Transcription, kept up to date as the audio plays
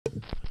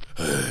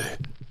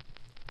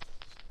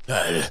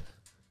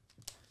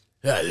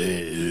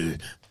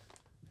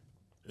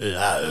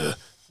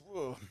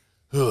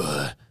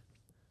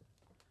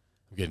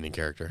getting in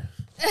character.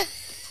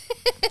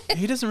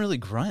 He doesn't really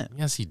grunt.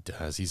 Yes, he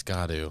does. He's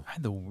got to. I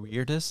had the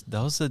weirdest.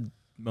 That was the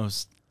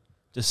most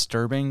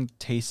disturbing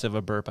taste of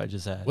a burp I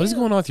just had. What is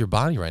going on with your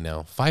body right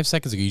now? 5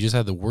 seconds ago, you just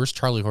had the worst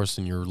Charlie horse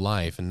in your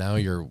life, and now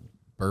you're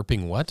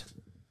burping what?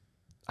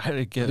 I had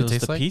to get it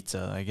was the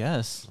pizza, I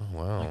guess. Oh,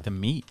 wow. Like the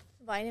meat.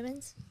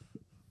 Vitamins?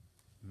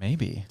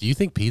 Maybe. Do you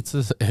think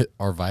pizzas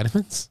are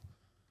vitamins?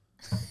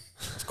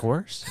 Of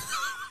course.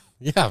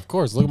 Yeah, of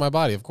course. Look at my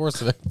body. Of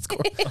course it is.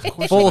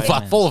 Full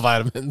of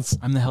vitamins.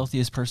 I'm the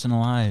healthiest person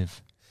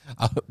alive.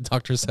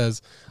 Doctor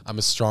says I'm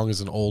as strong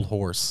as an old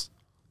horse.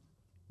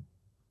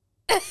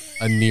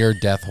 A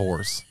near-death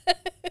horse.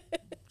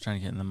 Trying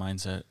to get in the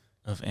mindset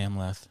of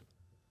Amleth.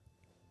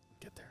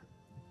 Get there.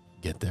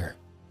 Get there.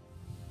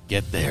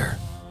 Get there.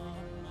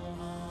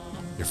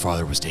 Your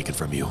father was taken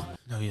from you.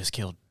 No, he was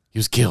killed. He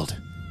was killed.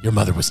 Your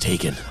mother was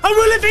taken. I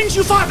will avenge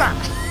you, father!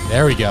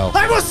 There we go.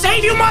 I will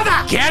save you, mother!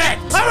 Get it!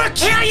 I will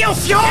kill you,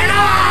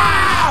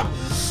 Fiona!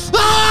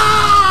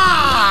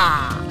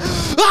 Ah!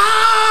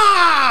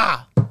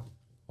 Ah!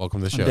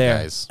 Welcome to the show,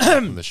 guys.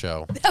 Welcome to the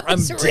show. I'm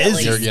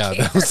dizzy.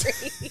 That was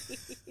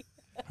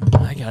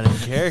I got in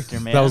character,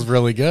 man. That was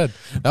really good.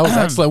 That was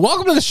excellent.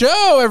 Welcome to the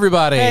show,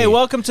 everybody. Hey,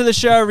 welcome to the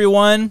show,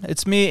 everyone.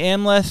 It's me,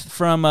 Amleth,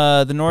 from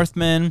the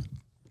Northmen.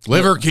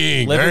 Liver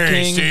King. Liver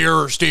Hey,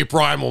 King. stay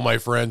primal, my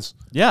friends.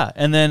 Yeah,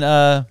 and then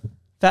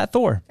Fat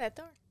Thor. Fat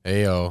Thor.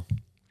 Heyo.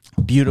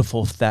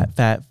 Beautiful fat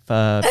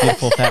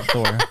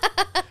Thor.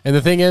 And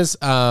the thing is,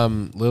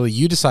 Lily,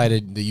 you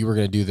decided that you were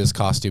going to do this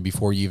costume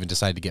before you even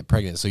decided to get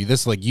pregnant. So this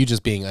is like you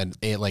just being what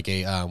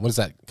is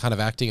that kind of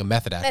acting? A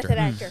method actor. Method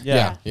actor.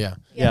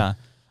 Yeah.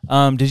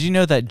 Did you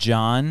know that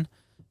John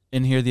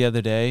in here the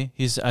other day?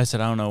 I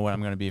said, I don't know what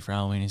I'm going to be for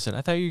Halloween. He said,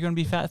 I thought you were going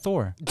to be Fat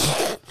Thor.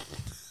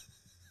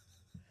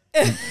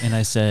 and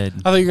I said,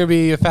 I thought you were going to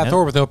be a Fat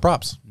Thor with no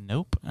props.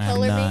 Nope.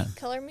 I'm not.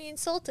 Color me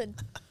insulted.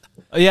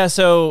 Yeah,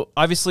 so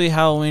obviously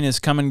Halloween is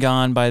come and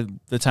gone by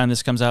the time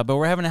this comes out, but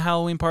we're having a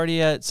Halloween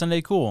party at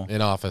Sunday Cool.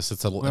 In office.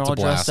 It's a We're it's all a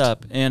blast. dressed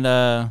up. And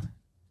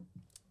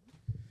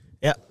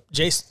yeah,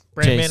 Jace,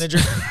 brand manager.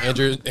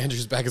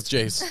 Andrew's back as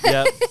Jace.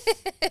 Yep.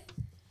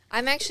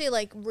 I'm actually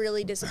like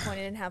really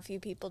disappointed in how few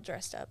people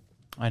dressed up.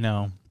 I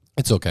know.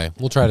 It's okay.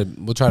 We'll try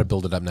to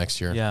build it up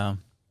next year. Yeah.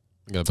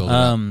 We gotta build it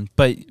up.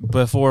 But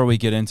before we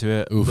get into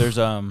it, there's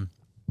a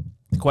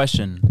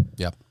question.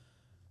 Yep.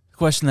 A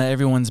question that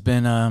everyone's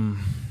been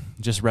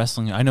just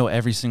wrestling. I know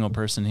every single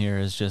person here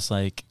is just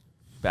like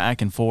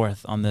back and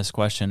forth on this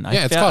question.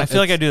 Yeah, I feel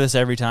like I do this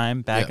every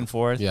time, back and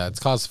forth. Yeah,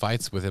 it's caused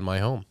fights within my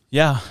home.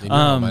 Yeah. In your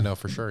home, I know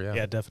for sure. Yeah.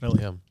 Yeah,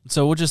 definitely. Yeah.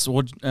 So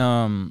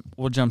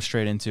we'll jump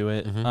straight into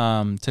it.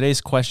 Mm-hmm.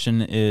 Today's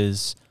question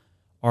is: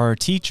 are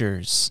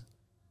teachers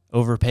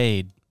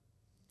overpaid?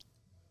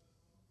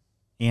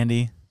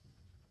 Andy?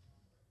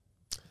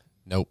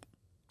 Nope.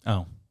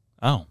 Oh,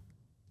 that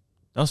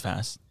was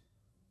fast.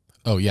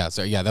 Oh yeah.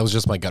 So yeah, that was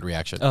just my gut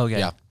reaction. Oh, okay.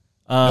 Yeah.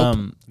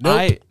 Nope.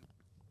 I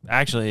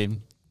actually,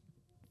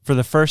 for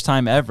the first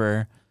time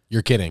ever,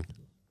 You're kidding.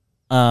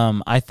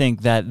 I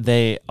think that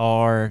they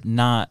are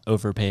not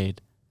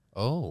overpaid.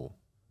 Oh.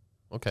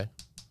 Okay.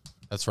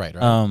 That's right.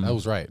 Right. That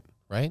was right.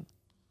 Right.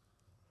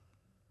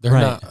 They're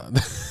Right.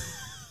 not.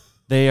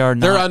 They are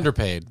not. They're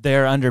underpaid.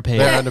 They're underpaid.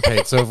 They're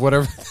underpaid. So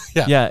whatever.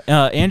 Yeah.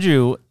 Yeah.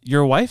 Andrew,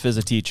 your wife is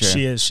a teacher.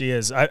 She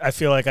is. I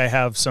feel like I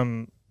have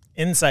some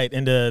insight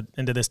into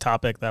this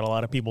topic that a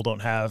lot of people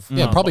don't have.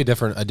 Yeah, probably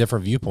a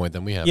different viewpoint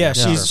than we have. Yeah,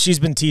 she's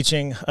been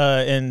teaching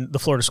in the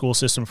Florida school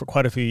system for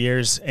quite a few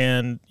years,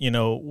 and you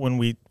know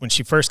when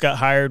she first got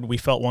hired, we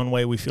felt one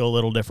way. We feel a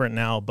little different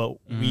now, but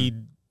we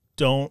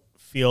don't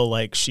feel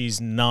like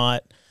she's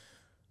not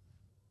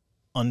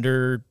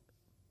underpaid.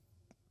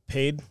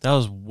 That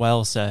was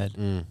well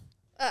said.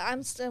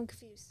 I'm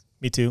confused.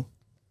 Me too.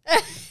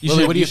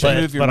 Lily, what do you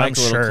think? Move your But mic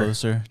a little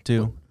closer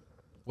too.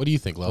 What do you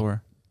think, Lo?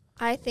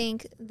 I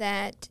think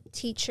that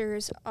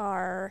teachers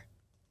are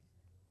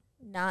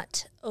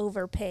not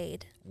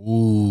overpaid.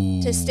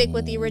 Ooh. To stick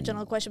with the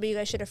original question, but you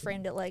guys should have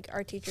framed it like,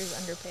 are teachers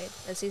underpaid?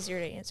 That's easier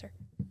to answer.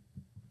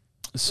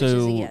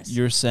 So yes.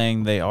 you're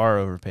saying they are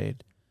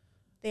overpaid?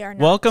 They are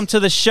not. Welcome to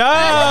the show.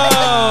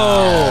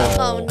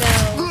 Oh, no.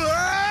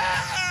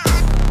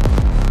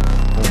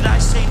 Did I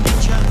say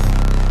ninja?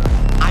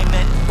 I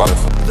meant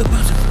butterfly. The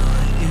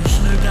butterfly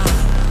is no doubt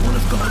one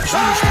of God's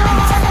most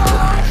beautiful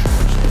creations.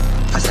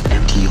 I said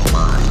empty your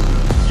mind.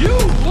 You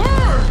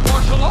learn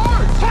martial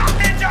arts!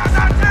 Ninjas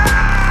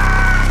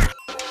attack!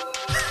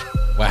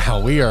 Wow,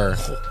 we are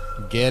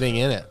getting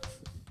in it.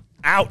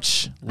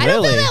 Ouch! I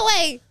don't Really? feel that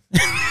way.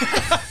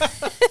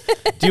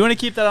 Do you want to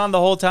keep that on the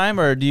whole time,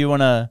 or do you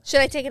want to?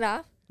 Should I take it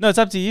off? No, it's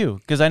up to you,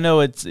 because I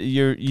know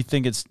you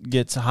think it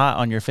gets hot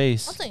on your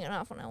face. I'll take it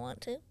off when I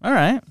want to. All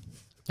right.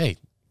 Hey,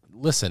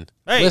 listen.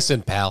 Hey.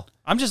 Listen, pal.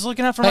 I'm just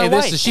looking out for my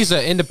wife. She's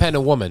an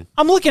independent woman.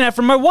 I'm looking out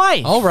for my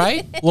wife. All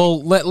right.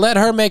 Well, let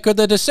her make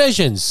the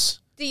decisions.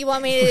 Do you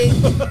want me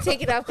to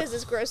take it off because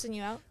it's grossing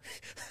you out?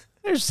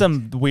 There's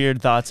some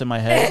weird thoughts in my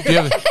head.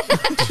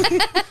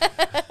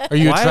 Are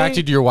you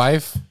attracted to your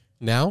wife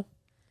now?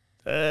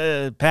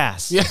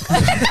 Pass. Yeah.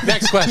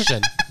 Next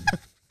question.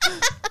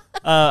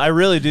 I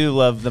really do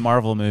love the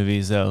Marvel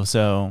movies, though.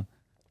 So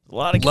a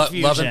lot of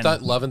confusion.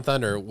 Love and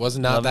Thunder was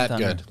not that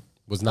good.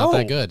 Was not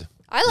that good.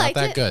 I liked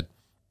not that it. good.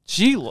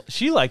 She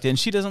liked it, and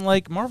she doesn't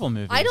like Marvel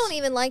movies. I don't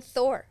even like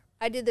Thor.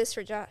 I did this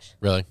for Josh.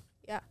 Really?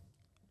 Yeah.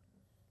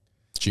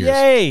 Cheers.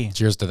 Yay.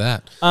 Cheers to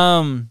that.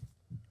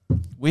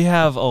 We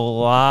have a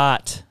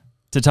lot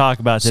to talk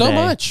about today. So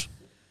much.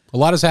 A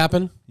lot has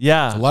happened.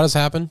 Yeah. A lot has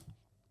happened.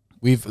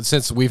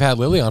 Since we've had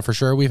Lily on for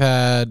sure.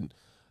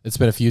 It's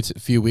been a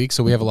few weeks,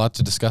 so we have a lot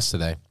to discuss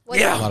today. A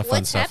lot of fun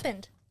What's stuff.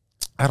 happened?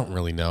 I don't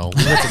really know.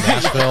 We went to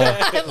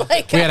Nashville.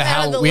 Like, we had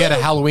a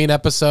Halloween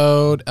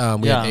episode.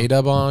 We had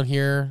A-Dub on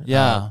here.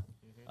 Yeah.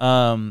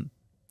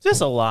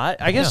 Just a lot.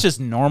 I guess just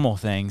normal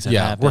things. That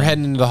happen. We're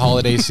heading into the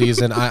holiday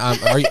season.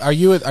 Are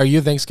you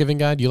a Thanksgiving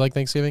guy? Do you like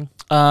Thanksgiving?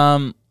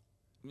 Yeah.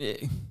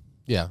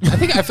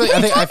 I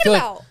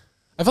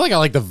feel like I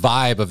like the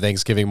vibe of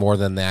Thanksgiving more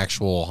than the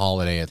actual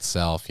holiday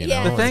itself. You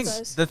know,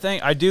 the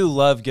thing I do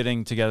love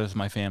getting together with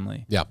my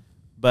family. Yeah,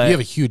 but you have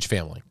a huge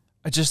family.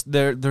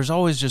 There's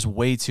always just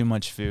way too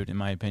much food in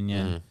my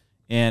opinion,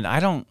 and I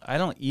don't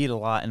eat a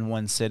lot in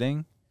one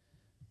sitting.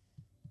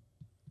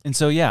 And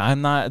so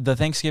I'm not. The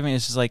Thanksgiving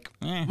is just like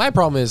my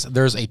problem is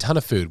there's a ton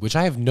of food, which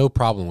I have no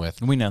problem with.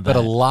 We know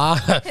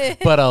that,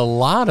 but a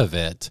lot of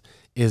it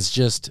is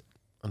just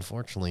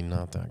unfortunately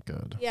not that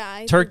good.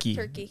 Yeah, turkey.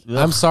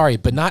 I'm sorry,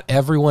 but not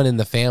everyone in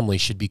the family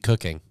should be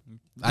cooking.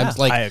 Yeah.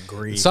 I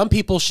agree. Some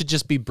people should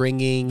just be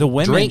bringing the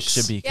women drinks.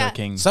 should be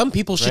cooking. Some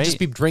people should just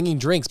be bringing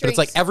drinks, but it's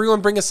like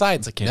everyone bring a side.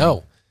 It's like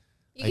no.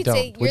 You could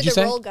say you're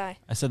the role guy.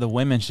 I said the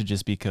women should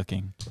just be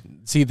cooking.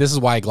 See, this is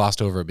why I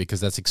glossed over it because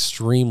that's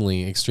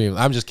extremely.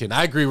 I'm just kidding.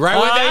 I agree right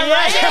with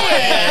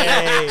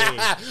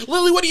that.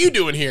 Lily, what are you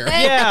doing here?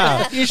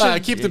 Yeah, you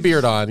should keep the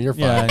beard on. You're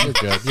fine. Yeah. You're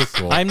good. You're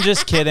cool. I'm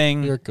just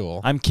kidding. You're cool.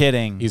 I'm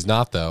kidding. He's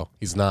not though.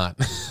 He's not.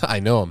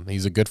 I know him.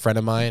 He's a good friend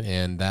of mine,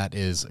 and that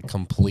is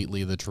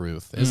completely the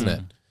truth, isn't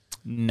it?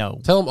 No.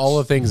 Tell him all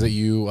the things that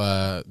you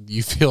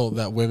feel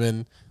that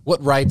women.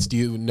 What rights do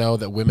you know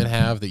that women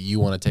have that you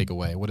want to take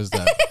away? What is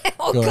that?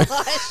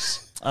 Gosh.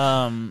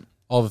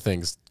 All the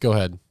things. Go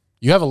ahead.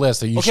 You have a list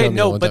that you showed me.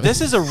 No, but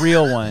this is a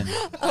real one.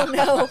 Oh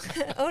no.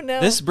 Oh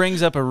no. This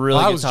brings up a really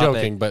good I was topic.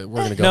 joking, but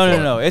we're gonna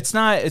go. No. It's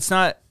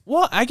not.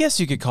 Well, I guess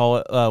you could call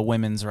it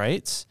women's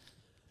rights.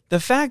 The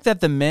fact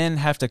that the men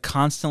have to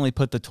constantly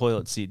put the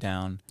toilet seat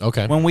down.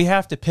 Okay. When we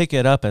have to pick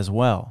it up as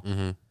well. Mm-hmm.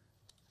 And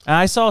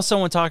I saw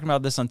someone talking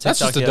about this on TikTok.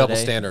 That's just a double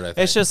standard. I think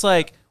it's just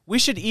like we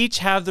should each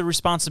have the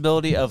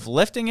responsibility of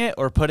lifting it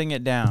or putting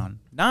it down.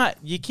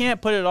 You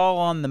can't put it all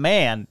on the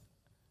man.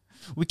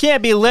 We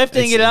can't be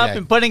lifting it up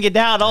and putting it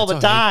down all the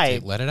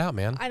time. Let it out,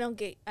 man. I don't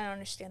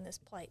understand this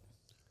plight.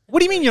 What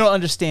do you mean you don't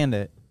understand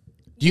it?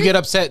 Do you get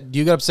upset? Do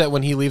you get upset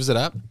when he leaves it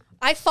up?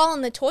 I fall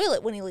in the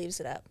toilet when he leaves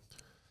it up.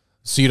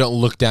 So you don't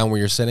look down where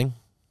you're sitting?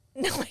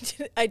 No,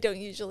 I don't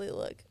usually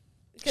look.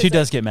 She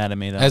does get mad at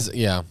me though.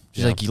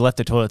 She's like, you left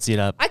the toilet seat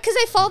up. Because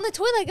I fall in the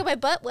toilet, I get my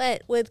butt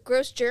wet with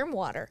gross germ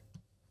water.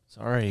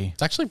 Sorry.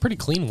 It's actually pretty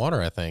clean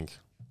water, I think.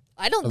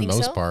 I don't think so.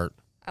 For the most part.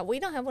 We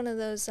don't have one of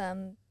those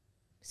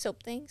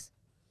soap things.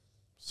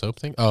 Soap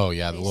thing? Oh,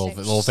 yeah, the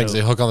little things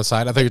they hook on the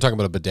side. I thought you were talking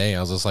about a bidet. I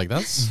was just like,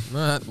 that's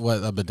not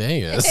what a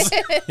bidet is.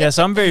 Yeah,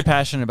 so I'm very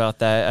passionate about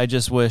that. I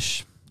just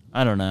wish,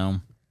 I don't know,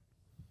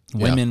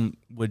 women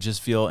would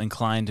just feel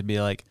inclined to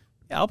be like,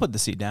 yeah, I'll put the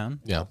seat down.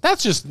 Yeah,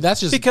 that's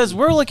just because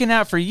we're looking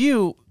out for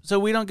you, so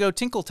we don't go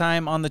tinkle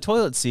time on the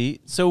toilet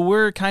seat. So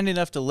we're kind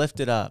enough to lift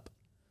it up,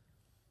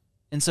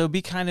 and so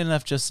be kind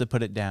enough just to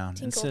put it down.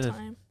 Tinkle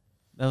time.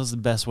 That was the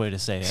best way to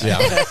say it.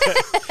 Yeah.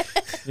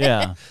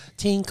 Yeah.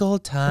 Tinkle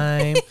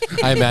time.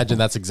 I imagine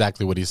that's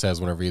exactly what he says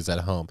whenever he's at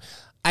home.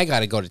 I got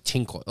to go to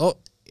Tinkle. Oh,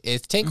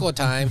 it's Tinkle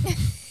time.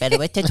 Better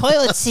with the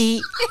toilet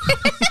seat.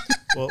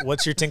 Well,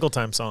 what's your Tinkle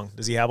Time song?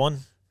 Does he have one?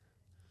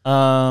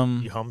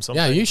 You hum something?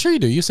 Yeah, you sure you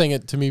do. You sang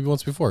it to me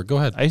once before. Go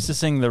ahead. I used to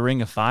sing The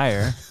Ring of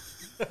Fire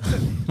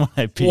when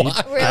I peed.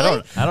 What?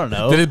 Really? I don't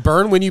know. Did it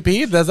burn when you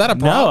peed? Is that a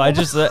problem? No, I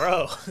just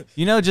Bro.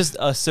 just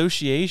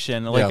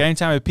association. Like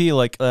anytime I pee,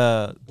 like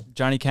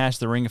Johnny Cash,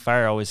 The Ring of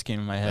Fire always came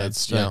in my head.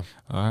 It's, like,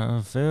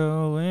 I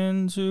fell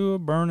into a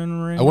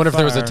burning ring. I wonder if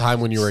there was a fire. time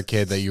when you were a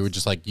kid that you were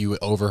just like you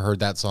overheard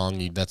that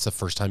song. That's the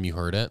first time you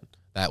heard it.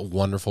 That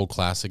wonderful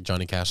classic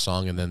Johnny Cash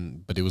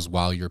song, but it was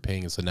while you were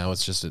peeing, and so now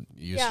it's just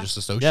just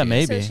associated. Yeah,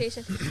 maybe.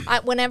 Association.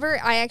 Whenever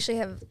I actually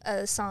have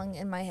a song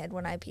in my head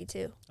when I pee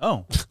too.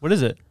 Oh, what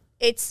is it?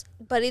 It's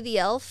Buddy the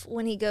Elf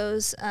when he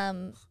goes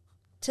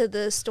to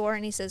the store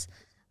and he says,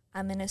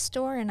 "I'm in a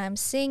store and I'm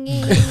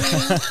singing."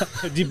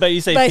 But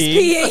you say But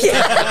pee? peeing,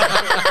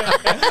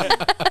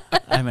 yeah.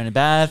 I'm in a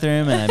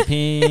bathroom and I'm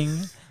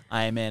peeing.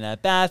 I'm in a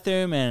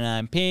bathroom and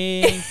I'm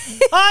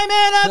peeing. I'm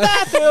in a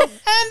bathroom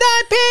and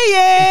I'm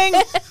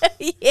peeing.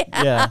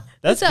 Yeah.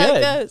 That's how good.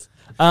 it goes.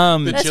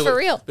 That's for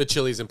real. The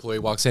Chili's employee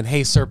walks in.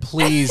 Hey, sir,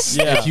 please,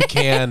 if you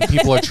can.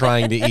 People are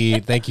trying to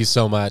eat. Thank you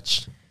so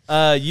much.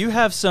 You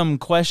have some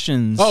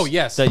questions. Oh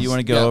yes, that you want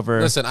to go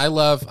over. Listen, I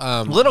love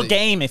little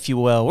game, if you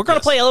will. We're gonna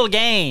play a little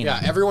game. Yeah,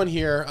 everyone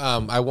here.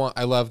 I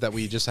love that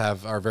we just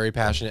are very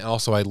passionate. And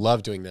also, I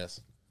love doing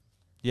this.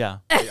 Yeah,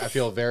 I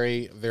feel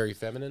very, very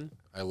feminine.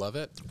 I love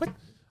it. What?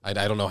 I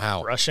don't know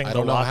how. Brushing I the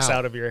don't know locks how.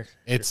 out of your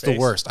It's face. the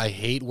worst. I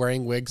hate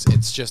wearing wigs.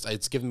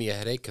 It's giving me a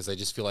headache because I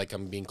just feel like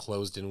I'm being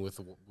closed in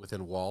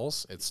within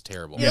walls. It's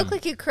terrible. You look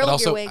like you curled But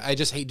also, your wig. I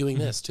just hate doing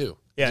this too.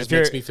 Yeah, it just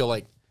makes me feel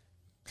like.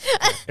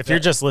 If you're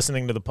just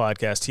listening to the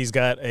podcast, he's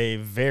got a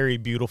very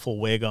beautiful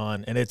wig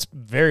on, and it's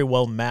very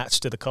well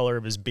matched to the color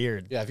of his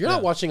beard. Yeah, if you're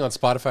not watching on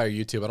Spotify or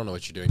YouTube, I don't know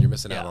what you're doing. You're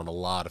missing out on a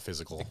lot of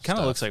physical. It kind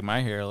of looks like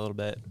my hair a little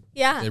bit.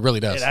 Yeah. It really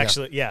does. It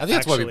actually, yeah. I think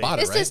that's why we bought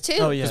it, This right? does too.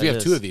 Oh yeah, Because we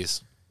have two of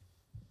these.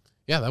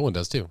 Yeah, that one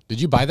does too. Did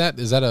you buy that?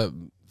 Is that a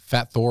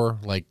Fat Thor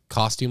like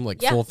costume,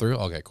 like full through?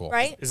 Okay, cool.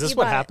 Right? Is this You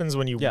what bought it. happens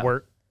when you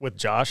work with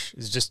Josh?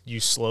 Is just you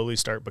slowly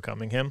start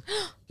becoming him?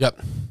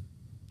 Yep.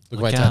 Look at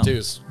my out.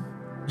 tattoos.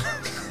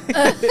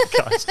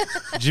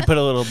 Did you put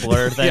a little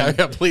blur thing?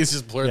 Yeah, please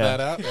just blur that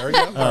out. There we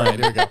go. All right,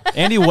 here we go.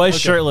 Andy was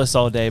shirtless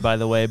all day, by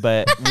the way,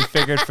 but we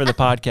figured for the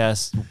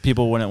podcast,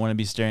 people wouldn't want to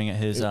be staring at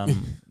his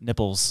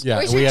nipples. Yeah,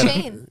 Where's we your had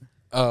chain?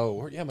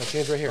 yeah, my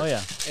chain's right here. Oh,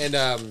 yeah.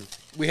 And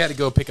we had to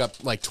go pick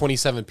up like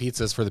 27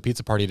 pizzas for the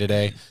pizza party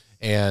today.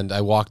 And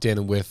I walked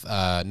in with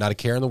not a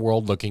care in the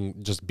world,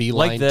 looking just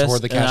beeline Like this,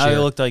 toward the and cashier. I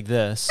looked like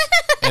this.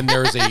 And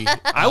there's a.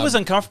 I was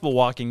uncomfortable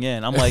walking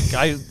in. I'm like,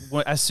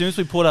 as soon as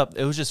we pulled up,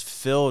 it was just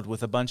filled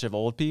with a bunch of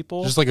old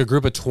people. Just like a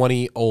group of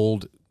 20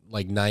 old,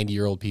 like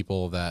 90-year-old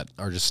people that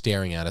are just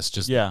staring at us.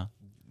 Just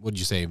what'd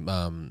you say?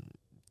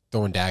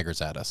 Throwing daggers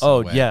at us.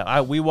 Oh in a way.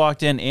 yeah, we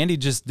walked in. Andy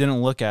just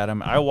didn't look at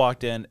him. I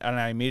walked in and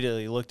I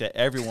immediately looked at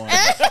everyone.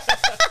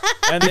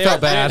 And they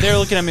felt bad. They were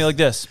looking at me like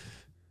this,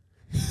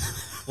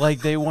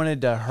 like they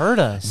wanted to hurt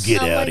us.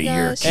 Get out of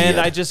here, kid. And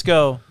I just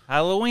go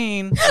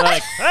Halloween.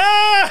 Like,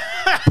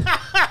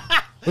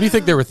 What do you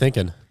think they were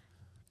thinking?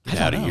 get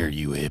out of here,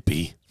 you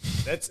hippie.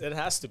 It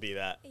has to be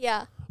that.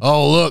 Yeah.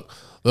 Oh, look,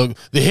 the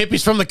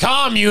hippies from the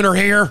commune are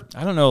here.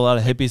 I don't know a lot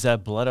of hippies that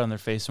have blood on their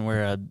face and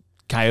wear a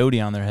coyote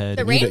on their head.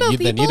 The rainbow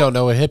people. Then you don't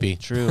know a hippie.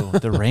 True,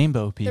 the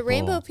rainbow people. The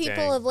rainbow people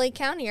Dang. of Lake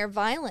County are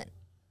violent.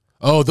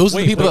 Oh, those are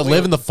the people that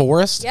live in the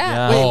forest?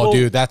 Yeah. Yeah. Oh,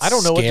 dude, that's I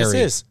don't know scary. what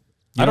this is.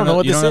 You I don't know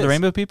what you this don't know is. the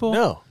rainbow people?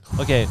 No.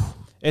 Okay,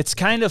 it's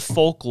kind of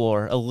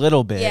folklore a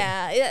little bit.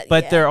 Yeah.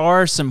 But yeah. there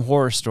are some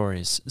horror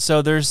stories.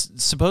 So there's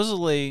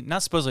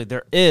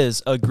there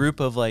is a group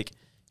of like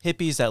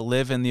hippies that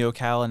live in the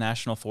Ocala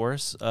National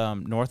Forest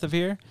north of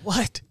here.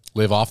 What?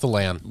 Live off the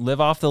land. Live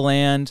off the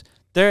land.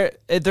 They're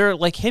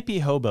like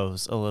hippie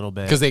hobos a little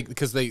bit.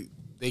 Because they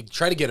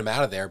try to get them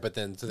out of there, but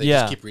then so they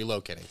just keep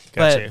relocating.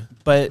 Gotcha.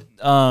 But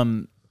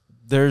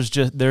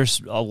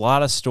there's a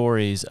lot of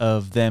stories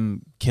of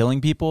them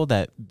killing people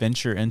that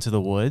venture into the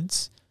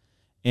woods,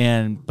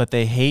 but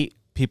they hate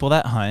people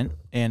that hunt,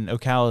 and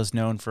Ocala is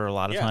known for a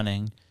lot of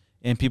hunting,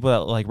 and people that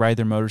like ride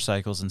their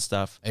motorcycles and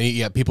stuff. And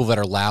yeah, people that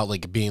are loud,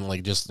 like being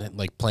like just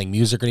like playing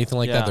music or anything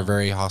like that, they're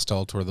very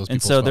hostile toward those people.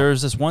 And so there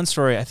was this one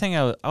story. I think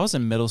I was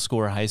in middle school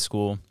or high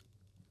school,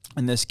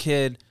 and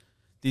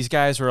these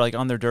guys were like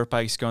on their dirt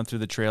bikes going through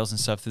the trails and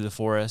stuff through the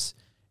forest,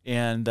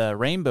 and the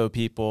rainbow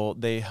people,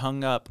 they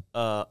hung up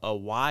a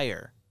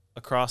wire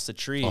across the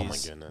trees. Oh my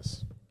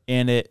goodness!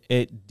 And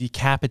it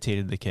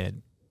decapitated the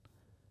kid.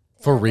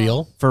 For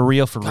real? For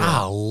real, for real.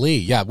 Golly,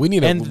 yeah, we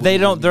need. And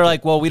they're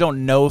like, well, we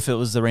don't know if it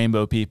was the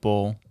rainbow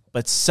people,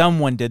 but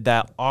someone did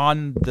that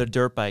on the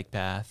dirt bike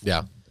path.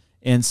 Yeah.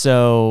 And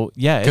so,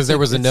 yeah. Because there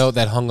was a note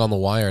that hung on the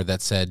wire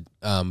that said,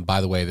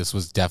 by the way, this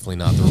was definitely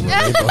not the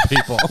rainbow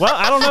people. Well,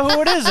 I don't know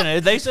who it is in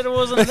it. They said it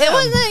wasn't them. It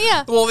wasn't,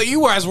 yeah. Well,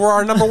 you guys were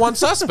our number one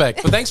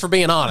suspect, but thanks for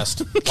being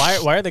honest. Why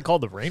are they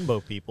called the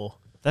rainbow people?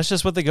 That's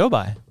just what they go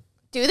by.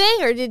 Do they?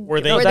 Or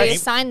Were they they named?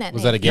 assigned that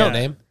Was name? that a given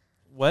name?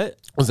 What?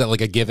 Was that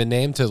like a given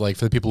name to like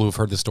for the people who've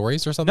heard the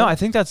stories or something? No, I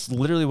think that's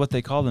literally what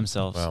they call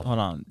themselves. Wow. Hold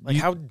on. Like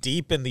how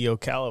deep in the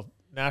Ocala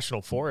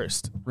National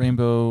Forest?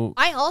 Rainbow.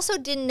 I also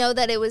didn't know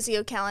that it was the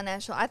Ocala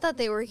National. I thought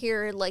they were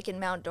here like in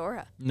Mount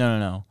Dora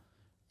No.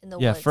 in the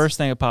Yeah, woods. first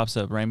thing that pops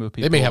up, rainbow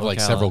people. They may have like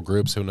Ocala. several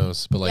groups, who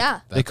knows? But like,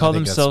 Yeah. They call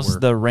themselves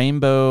the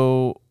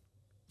Rainbow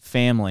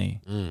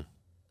Family.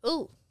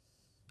 Ooh.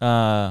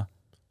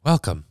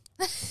 Welcome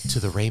to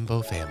the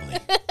Rainbow Family.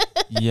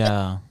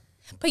 Yeah.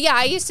 But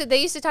yeah,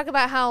 they used to talk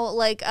about how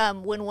like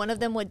when one of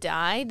them would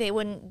die, they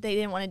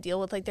didn't want to deal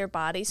with like their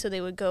body, so they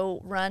would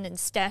go run and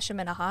stash them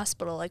in a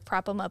hospital, like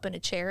prop them up in a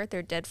chair,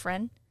 their dead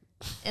friend,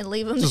 and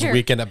leave them Just there.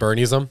 Weekend at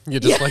Bernie's them.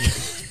 You just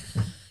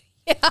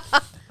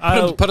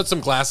put some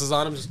glasses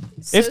on them.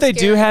 Just, If they do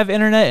scary. have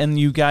internet and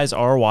you guys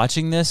are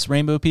watching this,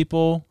 Rainbow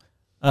People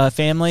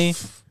family,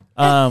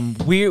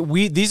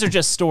 these are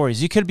just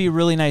stories. You could be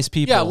really nice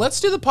people. yeah, let's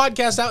do the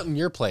podcast out in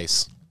your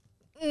place.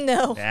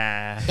 No.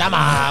 Come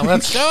on,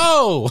 let's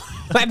go.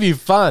 That'd be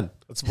fun.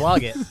 Let's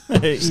vlog it.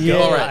 Let's go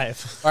All right.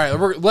 live. All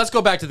right, let's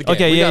go back to the game.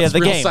 Okay, We got yeah, some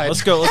the real game. side-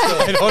 Let's go.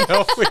 I don't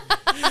know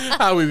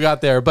how we got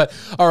there, but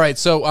all right.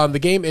 So the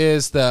game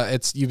is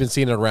you've been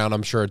seeing it around,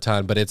 I'm sure, a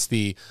ton, but it's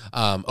the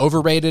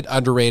overrated,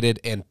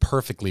 underrated, and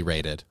perfectly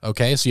rated.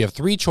 Okay, so you have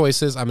 3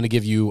 choices. I'm going to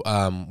give you.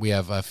 We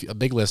have a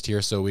big list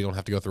here, so we don't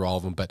have to go through all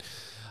of them, but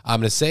I'm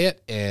going to say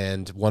it,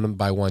 and one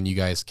by one, you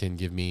guys can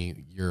give me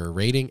your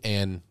rating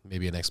and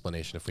maybe an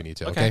explanation if we need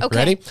to. Okay. Okay.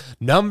 Ready?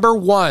 Number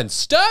 1,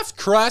 stuffed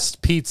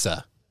crust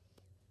pizza.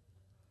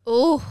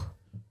 Ooh.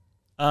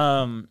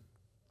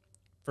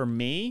 For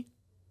me,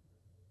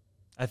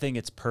 I think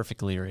it's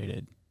perfectly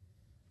rated.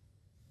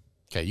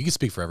 Okay, you can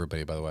speak for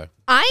everybody, by the way.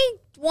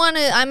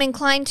 I'm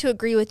inclined to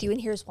agree with you, and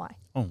here's why.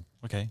 Oh,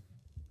 okay.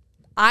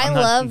 I I'm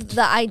not- love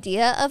the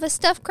idea of a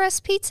stuffed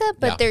crust pizza,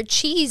 but Yeah. their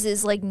cheese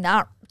is like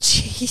not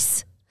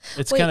cheese.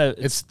 It's Wait. kind of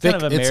It's kind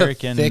thick. of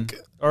American, It's a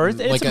thick, or it's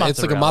like a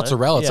it's like a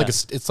mozzarella. Yeah.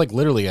 It's like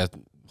literally a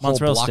whole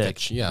Mozzarella block stick.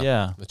 of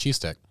Yeah. a cheese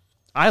stick.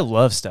 I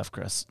love stuffed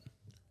crust.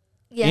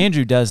 Yeah.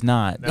 Andrew does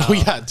not. Oh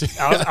yeah, dude.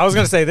 I was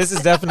gonna say this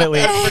is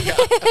definitely.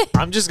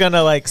 I'm just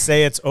gonna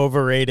say it's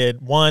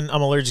overrated. One,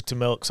 I'm allergic to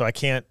milk, so I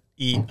can't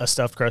eat a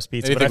stuffed crust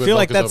pizza. Anything But I with feel milk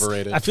like is that's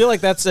overrated. I feel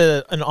like that's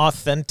an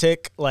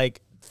authentic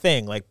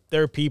thing. Like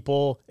there are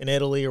people in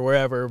Italy or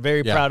wherever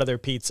very Yeah. proud of their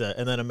pizza,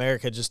 and then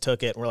America just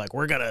took it and we're like,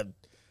 we're gonna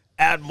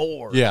add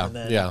more. Yeah, and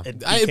then yeah.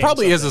 It It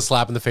probably became is a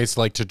slap in the face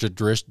to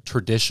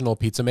traditional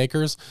pizza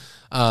makers.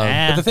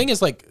 But the thing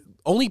is,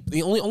 only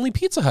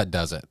Pizza Hut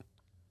does it.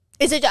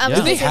 Is it? Yeah.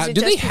 Do they is have? it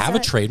Do they just have a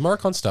Pizza Hut?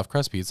 trademark on stuffed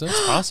crust pizza?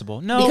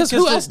 Possible. No, Because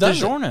who else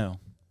does it? DiGiorno.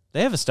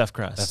 They have a stuffed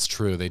crust. That's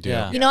true. They do.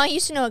 Yeah. You know, I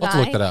used to know a I'll have to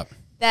look guy that up.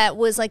 that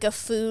was like a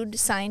food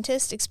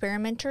scientist,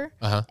 experimenter,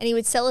 Uh-huh. and he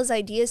would sell his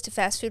ideas to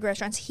fast food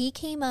restaurants. He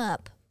came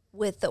up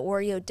with the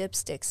Oreo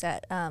dipsticks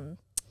at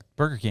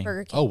Burger King.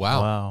 Burger King. Oh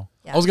wow. Wow.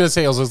 Yeah. I was gonna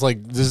say, I was like,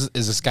 is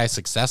this guy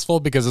successful?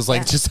 Because it's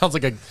Yeah. it just sounds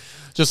like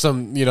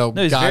some he's guy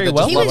very that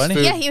well just He known, loves was, wasn't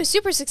he? food. he was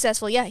super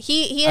successful. Yeah,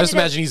 he I just ended up-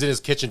 imagine he's in his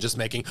kitchen just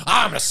making.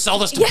 I'm gonna sell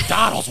this to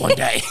McDonald's one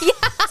day.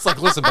 It's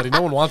like, listen, buddy,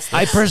 no one wants this.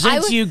 I present I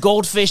would- to you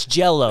goldfish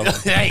jello.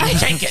 Hey,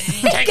 take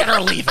it or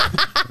leave it.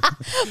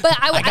 But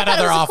I got thought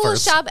other it was the offers.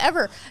 coolest job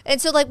ever.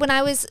 And so when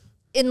I was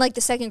in the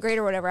second grade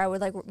or whatever, I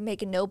would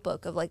make a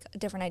notebook of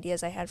different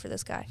ideas I had for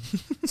this guy.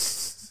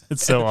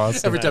 It's so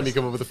awesome. Every time you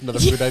come up with another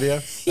food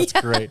idea, that's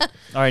great.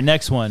 All right,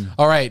 next one.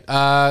 All right,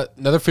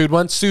 another food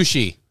one,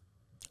 sushi.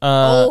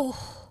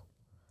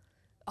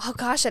 Oh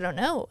gosh, I don't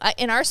know.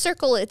 In our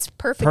circle, it's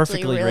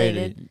perfectly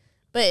rated.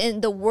 But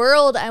in the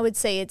world, I would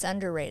say it's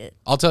underrated.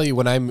 I'll tell you,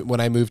 when I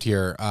moved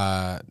here,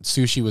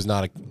 sushi was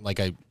not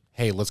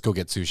hey, let's go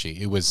get sushi.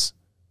 It was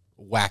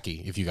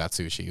wacky if you got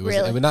sushi. It was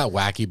Really? I mean, not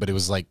wacky, but it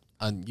was like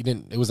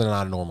it was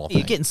not a normal thing.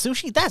 You getting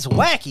sushi? That's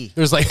wacky. It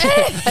was like,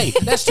 hey,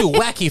 that's too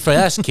wacky for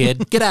us,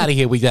 kid. Get out of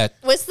here. We got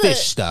What's the-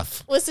 fish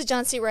stuff. What's the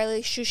John C.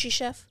 Riley sushi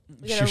chef?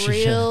 We got Sushi a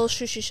real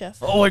sushi chef.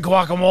 Holy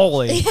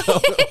guacamole.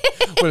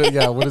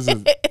 What is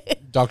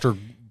it? Dr.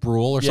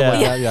 Brule or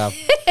something like that? Yeah.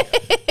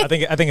 I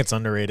think it's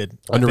underrated.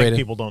 I Underrated.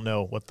 think people don't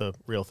know what the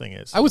real thing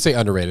is. I would say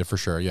underrated for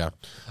sure, yeah.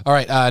 All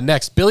right,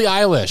 next, Billie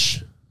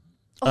Eilish.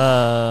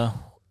 Oh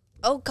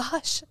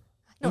gosh,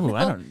 I don't Ooh, know.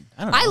 I don't know.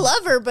 I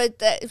love her,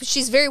 but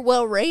she's very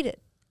well rated.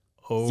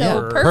 So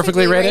Over-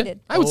 perfectly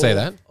rated. I would say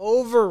that.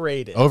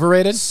 Overrated.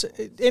 Overrated?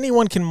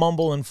 Anyone can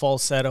mumble in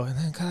falsetto and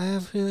think I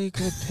have really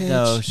good pitch.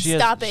 No, she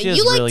Stop has, it. she has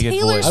You like really good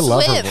Taylor voice. I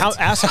love her Swift.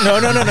 voice.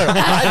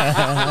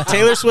 No.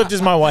 Taylor Swift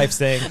is my wife's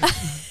thing.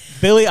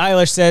 Billie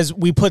Eilish says,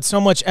 we put so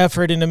much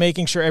effort into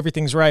making sure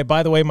everything's right.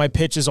 By the way, my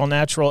pitch is all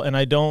natural and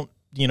I don't,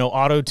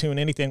 auto-tune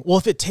anything. Well,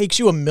 if it takes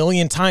you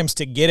 1,000,000 times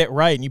to get it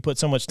right and you put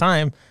so much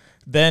time,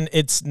 then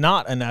it's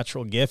not a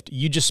natural gift.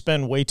 You just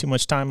spend way too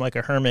much time like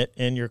a hermit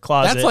in your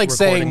closet. That's like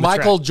recording saying, the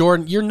Michael track.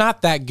 Jordan, you're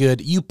not that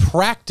good. You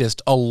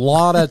practiced a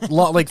lot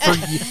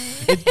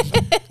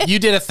you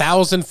did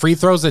 1,000 free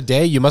throws a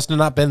day. You must have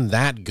not been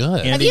that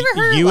good. Have you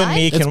ever heard her you and live?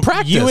 me It's can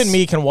practice. you and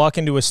me can walk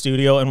into a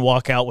studio and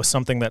walk out with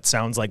something that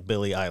sounds like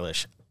Billie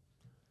Eilish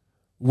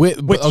with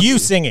okay. you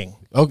singing.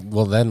 Oh,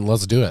 well then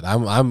let's do it.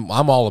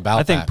 I'm all about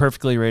I think that.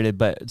 perfectly rated,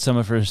 but some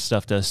of her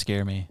stuff does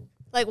scare me.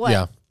 Like what?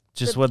 Yeah.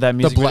 Just what that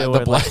music video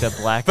with like the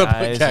black the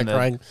eyes cat and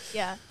crying.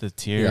 Yeah. the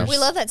tears. We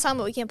love that song,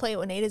 but we can't play it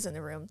when Ada's in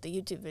the room. The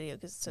YouTube video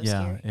because it's so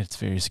Yeah, scary. it's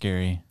very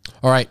scary.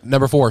 All right,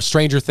 number 4,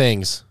 Stranger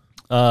Things.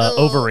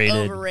 Oh,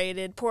 Overrated.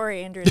 Overrated. Poor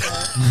Andrew.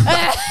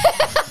 though.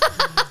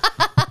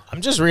 I'm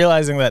just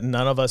realizing that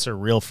none of us are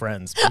real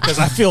friends because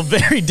I feel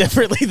very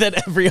differently than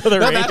every other.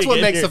 No, that's rating what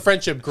in makes here. the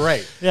friendship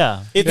great.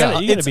 Yeah, It's, you gotta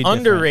it's be different.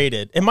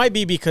 underrated. It might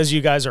be because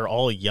you guys are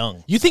all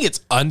young. You think it's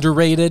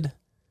underrated?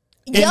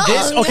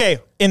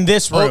 In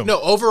this room. Oh,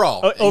 no,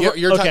 overall.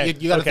 You're okay,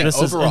 talking, you got to okay. think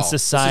This is in overall.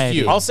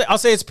 society. This is huge. I'll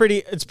say it's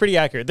pretty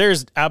accurate.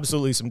 There's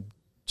absolutely some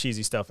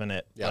cheesy stuff in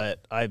it, Yeah.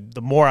 but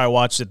the more I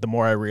watched it, the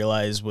more I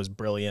realized was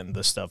brilliant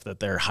the stuff that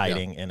they're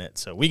hiding in it.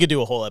 So we could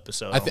do a whole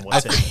episode on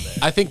what's in there.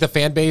 I think the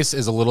fan base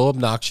is a little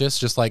obnoxious,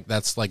 just like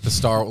that's like the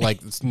star.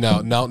 Like no,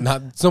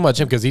 not so much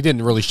him because he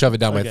didn't really shove it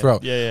down my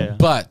throat. Yeah.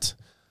 But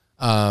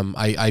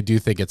I do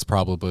think it's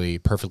probably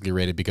perfectly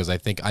rated because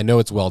I know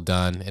it's well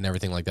done and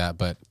everything like that.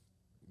 But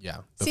Yeah,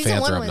 the Season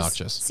fans one are was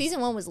obnoxious. season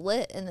 1 was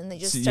lit, and then they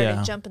just Yeah.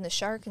 started jumping the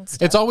shark and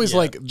stuff. It's always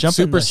like Jumping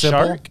super the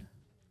simple. shark?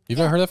 You've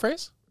never heard that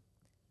phrase?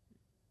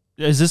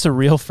 Is this a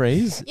real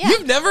phrase? Yeah.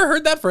 You've never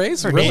heard that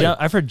phrase? Really?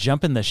 I've heard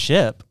jumping the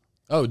ship.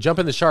 Oh,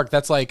 jumping the shark.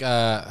 That's like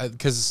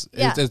because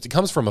Yeah. it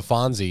comes from a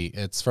Fonzie.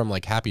 It's from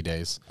like Happy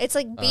Days. It's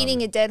like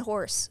beating a dead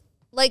horse,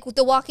 like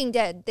The Walking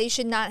Dead. They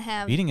should not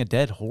have. Beating a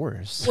dead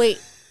horse. Wait,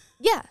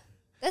 yeah,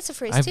 that's a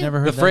phrase I've too. never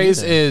heard The that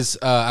phrase either. is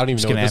I don't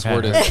even know what this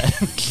word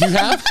is. You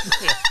have?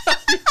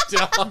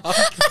 Dog.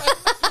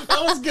 That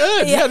was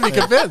good. You had me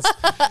convinced.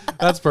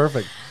 That's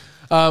perfect.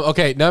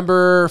 Okay,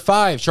 number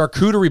 5,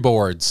 charcuterie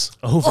boards.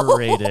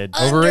 Overrated.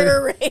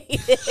 Underrated.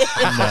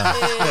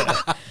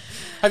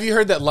 Have you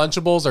heard that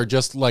Lunchables are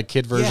just like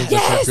kid versions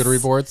Yes. of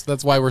charcuterie boards?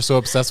 That's why we're so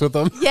obsessed with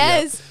them.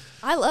 Yes.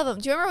 I love him.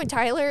 Do you remember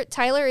when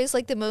Tyler is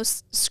like the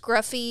most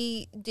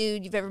scruffy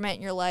dude you've ever met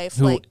in your life?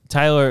 Who Like,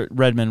 Tyler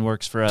Redmond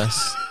works for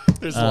us.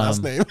 There's the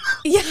last name.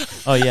 yeah.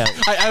 Oh yeah.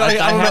 I don't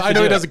know. have to I know do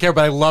he it. doesn't care,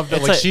 but I love that.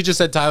 It's Like like- she just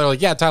said Tyler. Like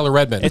yeah, Tyler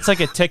Redmond. It's like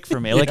a tick for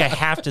me. Like I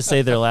have to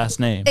say their last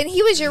name. And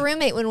he was your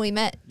roommate when we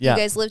met. Yeah.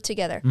 You guys lived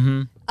together.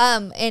 Mm-hmm.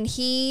 And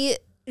he,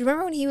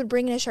 remember when he would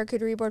bring in a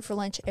charcuterie board for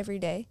lunch every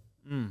day?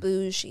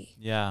 Bougie.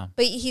 Yeah.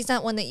 But he's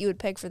not one that you would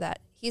peg for that.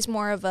 He's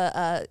more of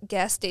a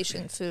gas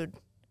station food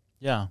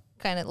Yeah.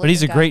 kind of. But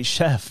he's a guy. great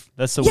chef.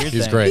 That's the weird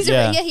He's thing. great. He's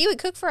yeah. yeah, he would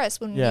cook for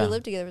us when Yeah. we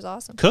lived together. It was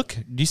awesome. Cook?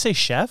 Do you say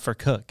chef or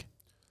cook?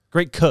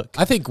 Great cook.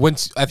 I think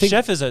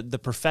Chef is the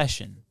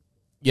profession.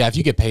 yeah, if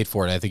you get paid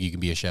for it, I think you can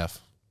be a chef.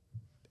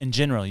 In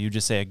general, you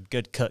just say a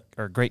good cook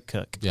or a great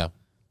cook. Yeah,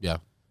 yeah.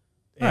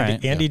 Andy,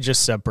 right. Andy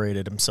just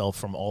separated himself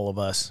from all of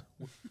us.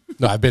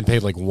 No, I've been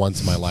paid like once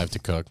in my life to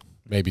cook,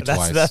 maybe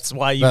twice. That's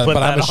why you But put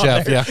that I'm a on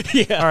chef. there.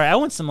 Yeah. All right, I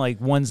want some like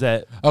ones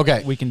that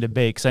Okay. we can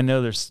debate because I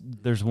know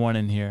there's one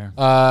in here.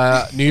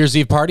 New Year's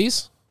Eve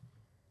parties.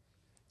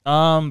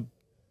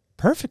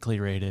 Perfectly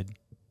rated.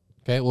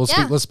 Okay, well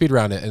Yeah. let's speed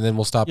round it, and then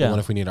we'll stop Yeah. at one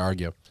if we need to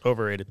argue.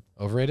 Overrated.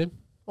 Overrated?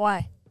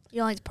 Why? You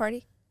don't like to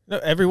party? No,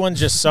 everyone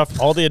just suffer.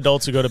 All the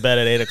adults who go to bed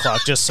at 8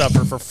 o'clock just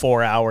suffer for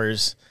 4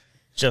 hours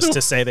just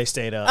to say they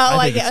stayed up. Oh,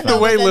 think it's get fine. The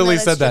way but then, Lily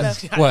no, said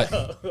that's that. true, What?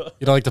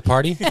 You don't like to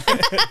party?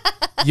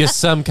 You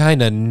some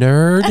kind of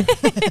nerd?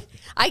 though.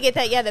 I get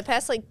that. Yeah, the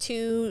past like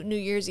 2 New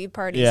Year's Eve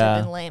parties Yeah.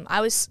 have been lame.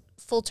 I was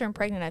full term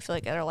pregnant, I feel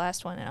like, at our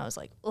last one, and I was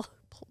like, oh,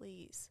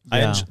 please.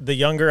 Yeah. The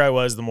younger I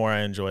was, the more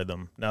I enjoyed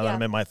them. Now that Yeah.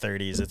 I'm in my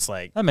 30s, it's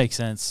like, That makes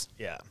sense.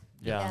 yeah,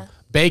 Yeah.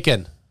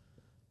 Bacon.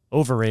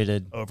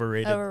 Overrated.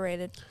 overrated.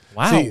 Overrated.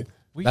 Wow. See,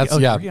 We That's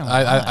agree yeah. on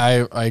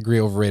that. I agree.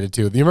 Overrated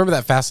too. Do you remember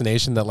that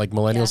fascination that like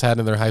millennials had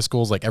in their high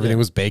schools? Like everything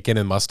was bacon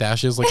and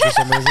mustaches. Like for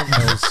some reason,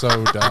 that was so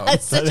dumb.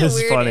 That's such That a is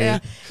weird funny.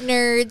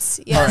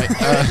 nerds. Yeah. All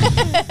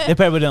right. They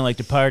probably don't like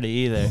to party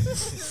either.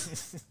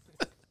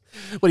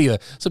 What are you?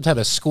 Some type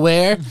of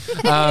square?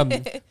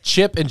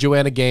 Chip and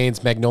Joanna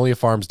Gaines Magnolia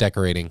Farms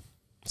decorating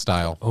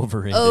style.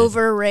 Overrated.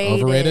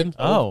 Overrated. Overrated?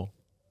 Oh.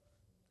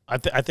 I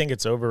think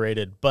it's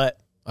overrated, but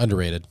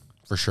Underrated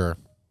for sure.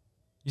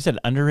 You said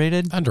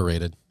underrated?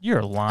 Underrated.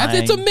 You're lying.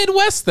 It's a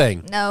Midwest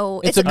thing.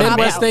 No, It's a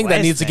Midwest thing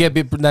that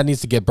Midwest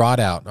needs to get brought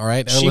out. All right.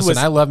 And She listen, was-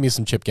 I love me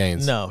some Chip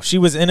Gaines. no, she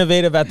was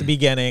innovative at the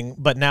beginning,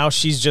 but now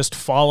she's just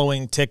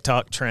following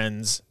TikTok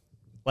trends.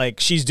 Like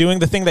she's doing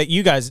the thing that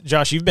you guys,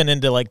 Josh, you've been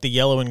into like the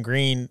yellow and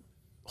green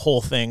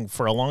whole thing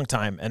for a long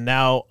time, and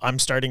now I'm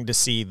starting to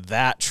see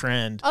that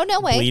trend Oh, no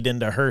way. bleed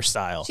into her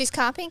style. She's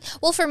copying.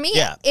 Well, for me,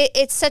 Yeah.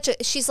 it's such a.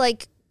 She's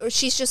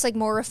just like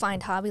more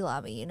refined Hobby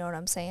Lobby. You know what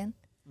I'm saying?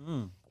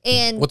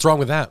 And What's wrong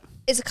with that?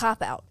 it's a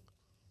cop out.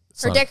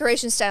 Her Son.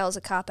 decoration style is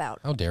a cop out.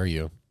 How dare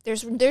you?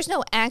 There's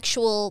no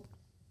actual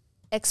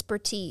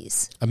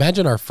expertise.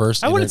 Imagine our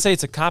first. I wouldn't say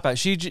it's a cop out.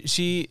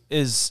 She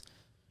is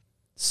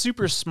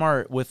super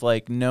smart with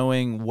like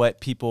knowing what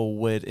people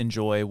would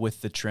enjoy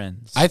with the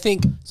trends. I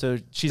think So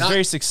she's Not-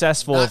 very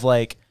successful not- of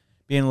like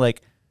being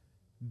like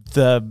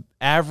the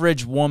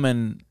average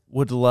woman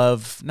would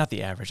love, not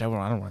the average. I don't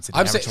want to say the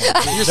I'm average saying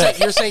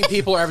woman. you're saying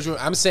people are average.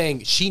 I'm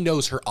saying she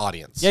knows her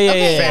audience. Yeah, yeah, Okay,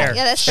 yeah. yeah,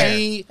 yeah, that's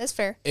She- fair. That's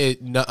fair.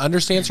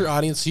 Understands her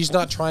audience. She's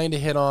not trying to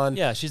hit on.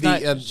 Yeah, she's the,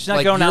 not- she's not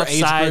like going your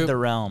age outside group. the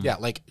realm. Yeah,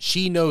 like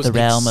she knows The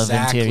realm of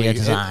exactly. interior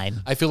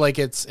design. I feel like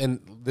it's, and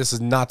this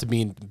is not to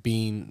being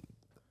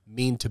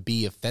mean to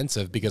be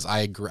offensive because I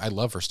agree. I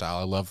love her style.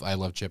 I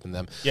love Chip and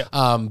them. Yeah.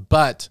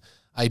 But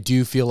I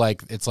do feel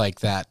like it's like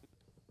that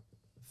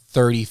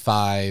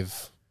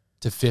 35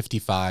 to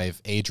 55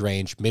 age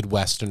range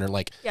Midwesterner,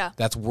 like Yeah.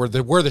 that's where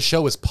the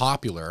show is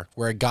popular,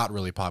 where it got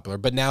really popular.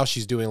 But now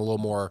she's doing a little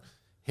more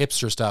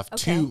hipster stuff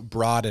Okay. to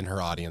broaden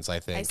her audience, I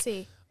think. I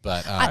see.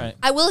 But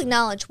I will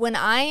acknowledge when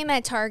I am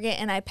at Target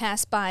and I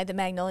pass by the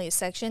Magnolia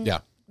section, Yeah.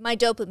 my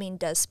dopamine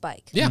does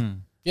spike. yeah,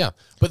 yeah.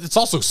 But it's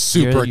also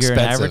super You're expensive.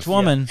 an average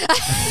woman.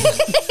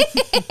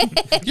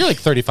 You're like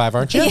 35,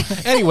 aren't you?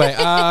 Anyway,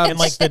 And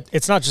like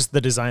it's not just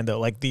the design though.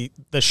 Like the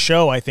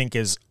show I think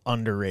is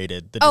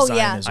underrated. The Oh, design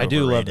yeah. is I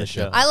do love overrated. the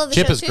show. I love the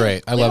Chip show is too.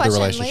 great. I We love the watched that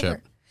in relationship.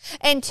 labor.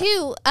 And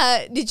two,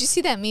 did you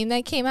see that meme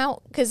that came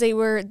out? Because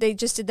they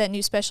just did that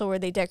new special where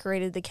they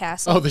decorated the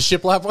castle. Oh, the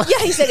shiplap one? Yeah,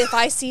 he said, if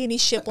I see any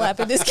shiplap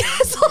in this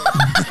castle.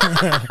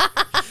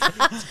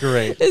 It's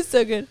great. It's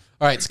so good.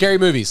 All right, scary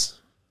movies.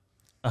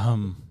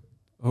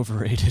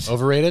 Overrated.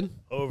 Overrated?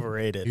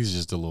 Overrated. He's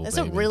just a little That's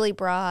baby. a really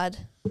broad.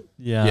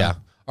 Yeah. Yeah.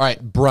 All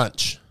right,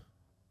 brunch.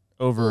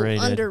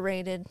 Overrated.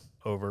 Underrated.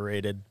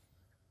 Overrated.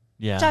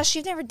 Yeah. Josh,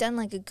 you've never done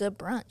like a good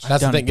brunch.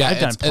 That's the thing. Yeah, I've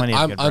done plenty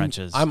of good I'm,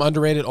 brunches. I'm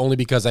underrated only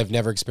because I've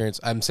never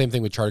experienced. Same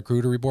thing with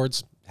charcuterie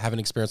boards. Haven't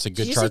experienced a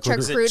good Did you say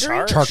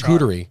charcuterie.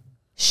 charcuterie?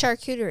 Charcuterie.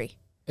 Charcuterie.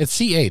 It's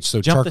CH,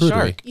 so Jump the charcuterie.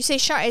 shark. You say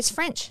it's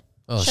French.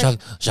 Oh,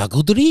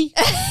 charcuterie.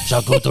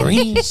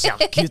 Charcuterie.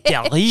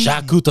 Charcuterie.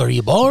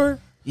 Charcuterie bar.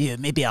 Yeah,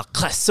 maybe a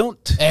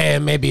croissant.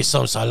 And maybe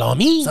some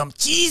salami. Some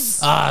cheese.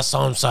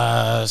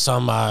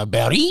 Some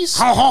berries.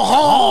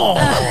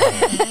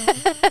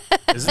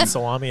 Isn't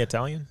salami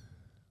Italian?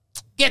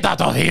 Get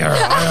out of here.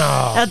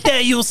 How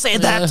dare you say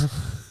that?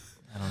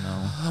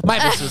 My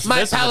this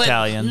was palate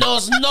Italian.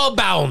 knows no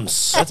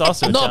bounds. That's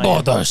also no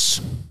Italian.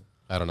 borders.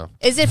 I don't know.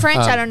 Is it French?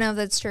 I don't know if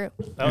that's true.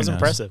 That was knows?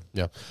 impressive.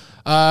 Yeah.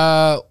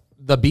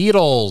 The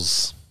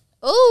Beatles.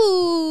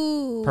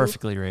 Ooh.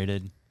 Perfectly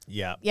rated.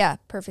 Yeah. Yeah,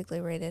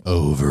 perfectly rated.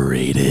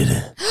 Overrated.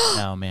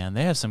 Oh, man.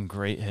 They have some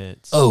great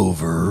hits.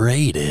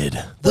 Overrated.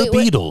 The Wait,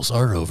 what? Beatles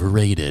are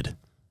overrated.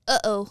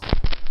 Uh-oh.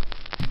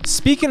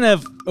 Speaking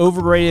of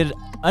overrated,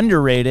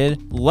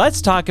 underrated,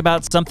 let's talk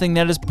about something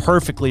that is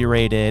perfectly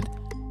rated.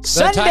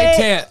 Sunday.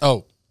 Titanic.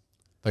 Oh,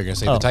 they're going to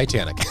say Oh. the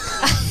Titanic.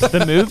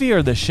 The movie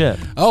or the ship?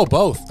 Oh,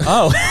 both.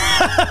 Oh.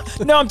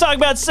 No, I'm talking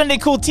about Sunday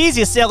Cool Teas,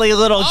 you silly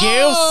little goose.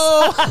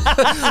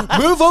 Oh!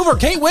 Move over,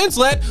 Kate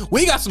Winslet.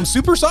 We got some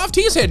super soft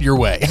teas headed your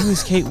way.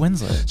 Who's Kate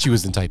Winslet? She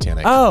was in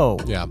Titanic. Oh,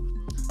 Yeah.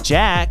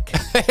 Jack.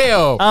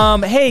 Hey-o.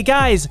 Hey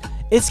guys,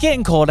 it's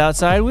getting cold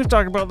outside. We've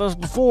talked about this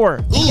before.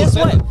 And guess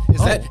what?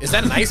 Is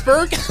that an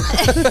iceberg?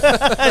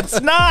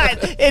 It's not.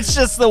 It's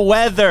just the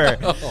weather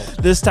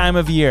this time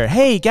of year.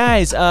 Hey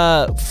guys,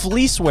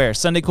 fleecewear.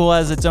 Sunday Cool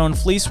has its own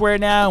fleecewear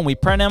now, and we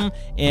print them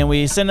and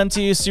we send them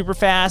to you super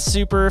fast,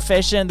 super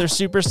efficient. They're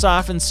super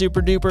soft and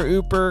super duper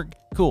ooper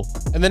cool.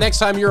 And the next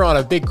time you're on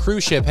a big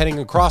cruise ship heading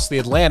across the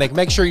Atlantic,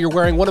 make sure you're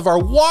wearing one of our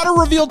water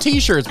reveal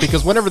t-shirts,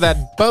 because whenever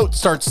that boat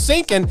starts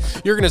sinking,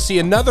 you're going to see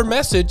another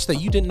message that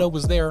you didn't know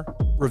was there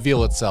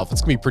reveal itself. It's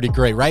going to be pretty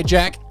great, right,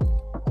 Jack?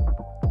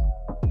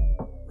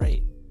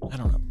 Right. I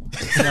don't know.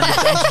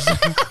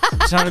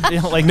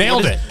 Like,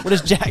 Nailed it. What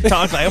does Jack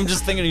talk like? I'm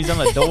just thinking he's on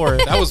the door.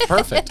 That was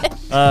perfect.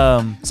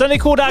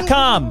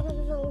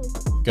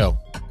 SundayCool.com. Go.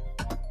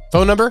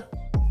 Phone number?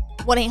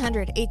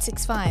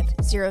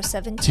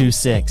 1-800-865-0726.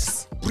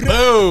 26.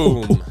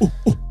 Boom.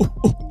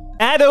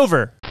 Add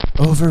over.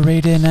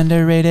 Overrated and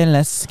underrated.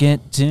 Let's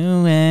get to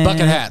it.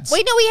 Bucket hats.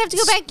 Wait, no, we have to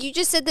go back. You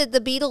just said that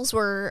the Beatles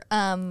were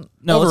No,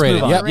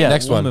 Overrated. Let's move on. Yep.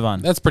 Next we'll one. Move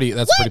on. That's pretty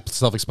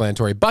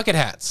self-explanatory. Bucket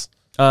hats.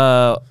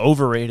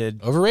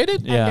 Overrated.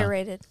 Overrated? Yeah.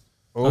 underrated.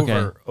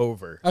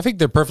 Over. I think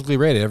they're perfectly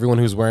rated. Everyone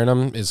who's wearing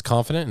them is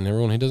confident, and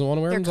everyone who doesn't want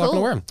to wear them is not going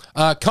to wear them.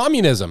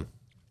 Communism.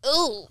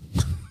 Ooh.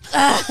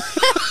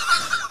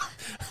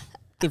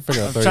 Didn't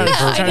figure out Trying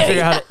to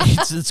figure out how to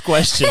answer this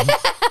question.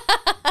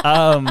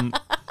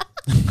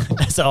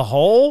 As a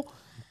whole,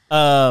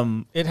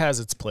 It has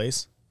its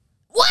place.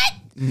 What?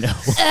 no.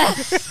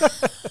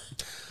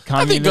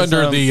 I think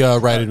under the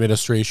right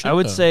administration. I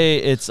would say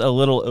it's a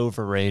little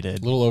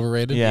overrated. a little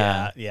overrated.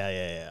 Yeah.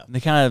 Yeah. They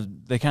kind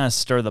of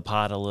stir the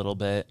pot a little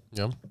bit.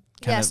 Yeah.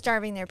 Yeah, of-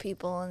 starving their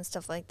people and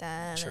stuff like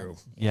that. True.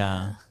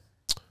 Yeah.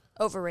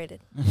 Overrated.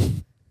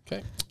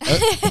 Okay.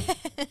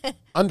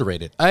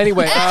 Underrated.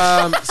 Anyway,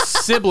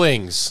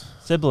 siblings.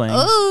 Siblings.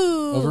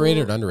 Ooh.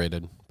 Overrated or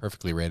underrated?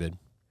 Perfectly rated.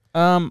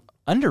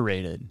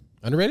 Underrated.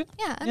 Underrated?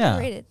 Yeah, Yeah.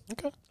 underrated.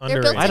 Okay. They're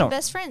Underrated. built-in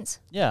best friends.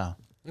 Yeah.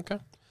 Okay.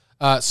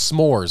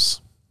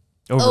 S'mores.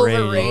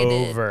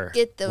 Overrated. Over.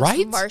 Get those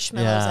Right?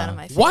 marshmallows Yeah. out of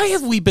my face. Why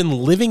have we been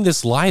living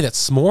this lie that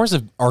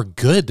s'mores are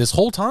good this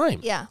whole time?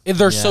 Yeah. And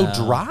they're so Yeah.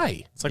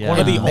 dry. It's like Yeah. one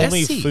of the And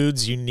only messy.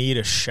 foods you need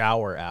a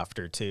shower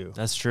after, too.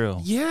 That's true.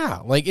 Yeah.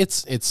 Like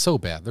it's so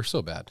bad. They're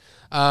so bad.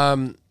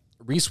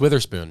 Reese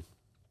Witherspoon.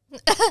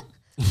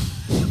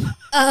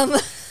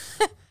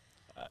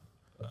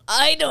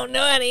 I don't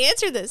know how to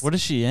answer this. What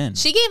is she in?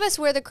 She gave us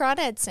Where the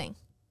Crawdads Sing.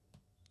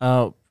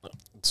 Oh,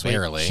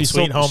 Barely. she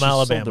Sweet sold, Home she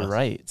sold Alabama. the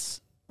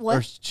rights. What?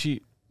 Or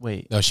she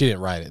wait. No, she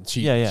didn't write it.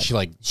 She Yeah. She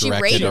like She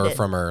directed rated her it.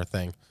 from her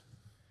thing.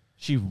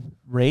 She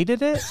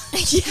rated it.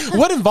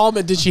 What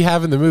involvement did she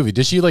have in the movie?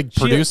 Did she like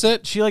produce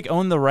it? She like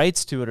owned the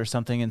rights to it or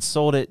something and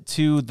sold it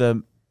to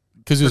the.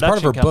 Because it was part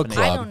of her production book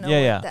company. I club. don't know.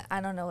 Yeah.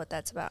 I don't know what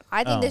that's about.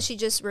 I think Oh. that she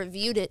just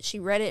reviewed it. She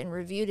read it and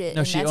reviewed it, No,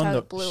 and she that's owned how the.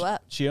 it blew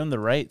up. She owned the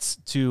rights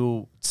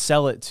to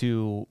sell it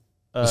to.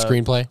 The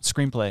screenplay?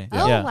 Screenplay.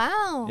 Oh Yeah.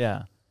 wow!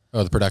 Yeah.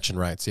 Oh, the production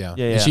rights, yeah.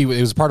 Yeah, And yeah.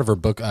 it was part of her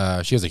book.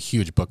 She has a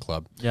huge book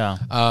club. Yeah.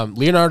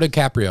 Leonardo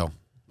DiCaprio,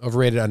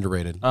 overrated,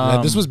 underrated.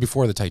 And this was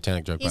before the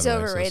Titanic joke. He's by the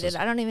way, so overrated. this is-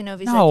 I don't even know if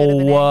he's that good of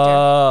an actor.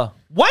 No.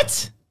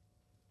 What?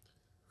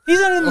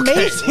 He's an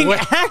amazing wait.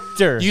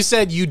 actor. You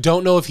said you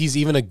don't know if he's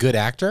even a good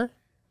actor.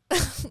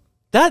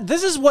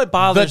 This is what The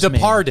bothers me.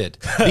 Departed,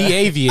 The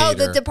Aviator. Oh,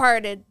 The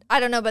Departed. I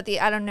don't know about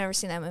I've never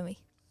seen that movie.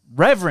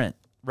 Reverend.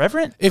 If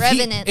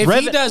Revenant.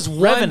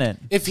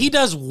 If he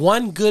does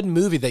one good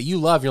movie that you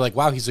love, you're like,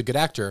 wow, he's a good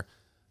actor.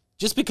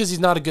 Just because he's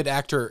not a good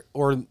actor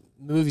or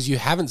movies you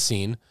haven't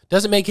seen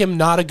doesn't make him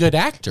not a good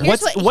actor.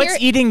 What's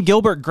eating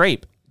Gilbert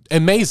Grape?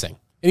 Amazing.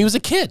 And he was a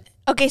kid.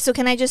 Okay, so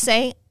can I just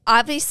say,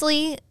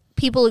 obviously,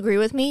 people agree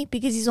with me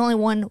because he's only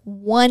won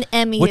one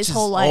Emmy his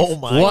whole life. Oh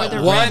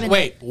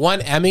my!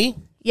 One Emmy?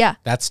 Yeah.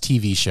 That's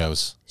TV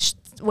shows.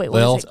 Wait, what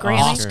Lil, is it? Grammy?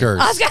 Oscars.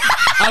 Oscar.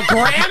 A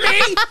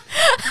Grammy?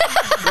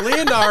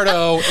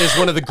 Leonardo is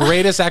one of the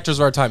greatest actors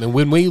of our time, and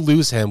when we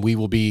lose him, we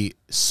will be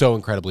so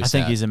incredibly sad.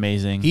 I think he's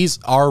amazing. He's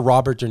our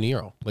Robert De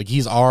Niro.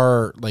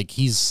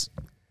 He's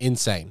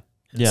insane.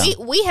 Yeah.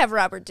 We have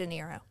Robert De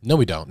Niro. No,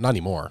 we don't. Not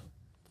anymore.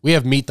 We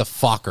have Meet the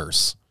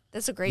Fockers.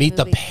 That's a great Meet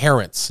movie. the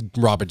Parents,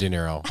 Robert De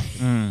Niro.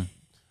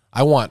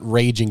 I want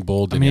Raging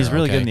Bull De Niro. He's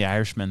really okay? good in The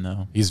Irishman,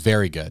 though. He's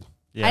very good.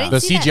 Yeah. The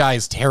CGI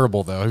is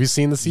terrible, though. Have you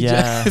seen the CGI?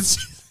 Yeah.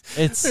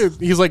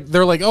 He's like,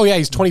 they're like, oh yeah,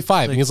 he's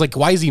 25, and he's like,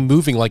 why is he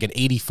moving like an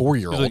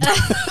 84-year-old? like,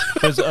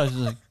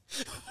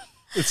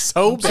 It's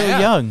so bad. so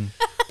young.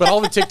 But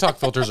all the TikTok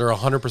filters are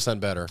 100%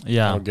 better.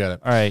 Yeah. I don't get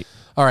it. All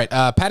right.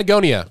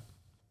 Patagonia.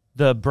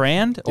 The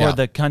brand or Yeah.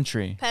 the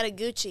country?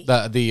 Patagucci.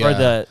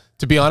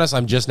 To be honest,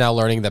 I'm just now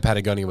learning that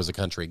Patagonia was a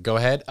country. Go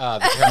ahead.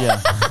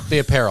 The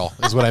apparel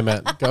is what I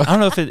meant. Go. I don't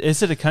know if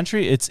is it a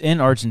country? It's in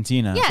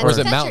Argentina. Yeah, Or it's is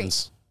it country.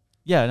 mountains?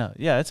 Yeah, no.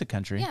 Yeah, it's a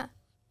country. Yeah.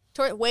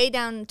 Way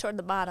down toward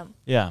the bottom.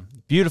 Yeah.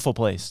 Beautiful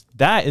place.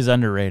 That is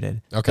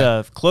underrated. Okay.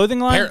 The clothing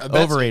line, That's-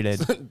 overrated.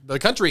 The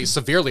country is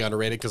severely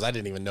underrated because I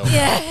didn't even know.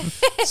 Yeah.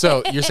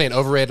 So you're saying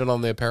overrated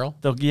on the apparel?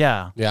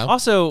 Yeah. Yeah.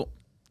 Also,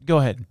 go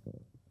ahead.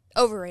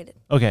 Overrated.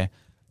 Okay.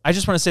 I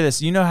just want to say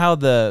this. You know how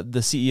the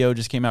CEO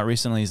just came out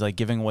recently? He's like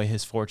giving away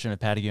his fortune at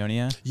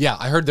Patagonia. Yeah,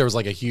 I heard there was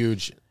like a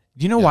huge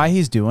Do you know why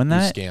he's doing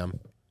that? scam.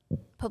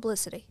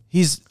 Publicity.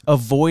 He's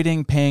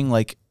avoiding paying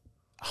like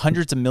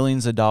hundreds of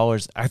millions of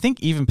dollars. I think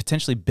even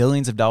potentially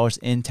billions of dollars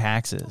in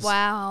taxes.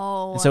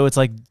 Wow. And so it's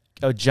like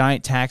a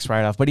giant tax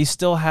write-off, but he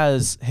still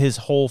has his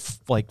whole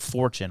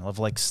fortune of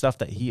like stuff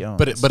that he owns.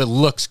 But it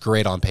looks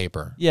great on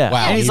paper. yeah,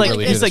 Wow. and he's he like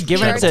really did it's like this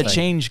giving it to charitable thing.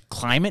 change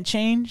climate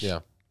change. Yeah.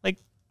 Like,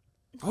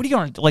 what are you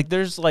going to like?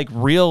 There's like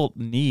real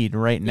need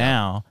right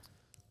now.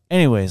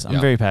 Anyways, I'm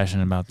Yeah. very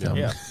passionate about them.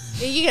 Yeah.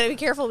 You got to be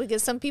careful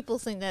because some people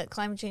think that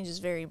climate change is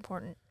very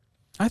important.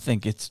 I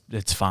think it's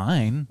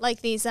fine.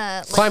 Like these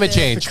Climate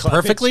change,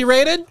 perfectly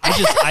rated?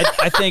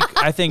 I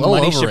think Well,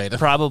 money overrated. should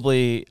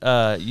probably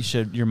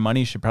your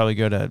money should probably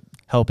go to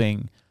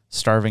helping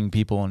starving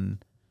people in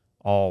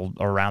all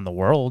around the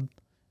world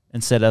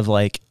instead of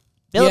like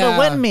Build Yeah. a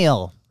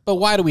windmill. But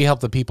why do we help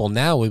the people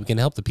now when we can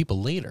help the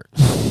people later?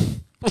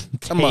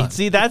 Come on.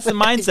 See, that's the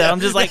mindset. I'm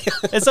just like,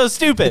 it's so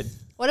stupid.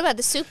 What about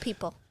the soup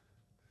people?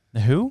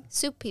 Who?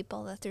 Soup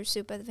people that threw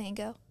soup at the Van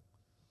Gogh.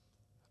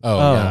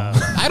 Oh, yeah.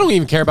 I don't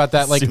even care about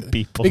that, like, Soup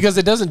people. because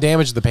it doesn't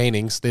damage the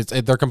paintings.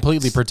 They're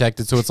completely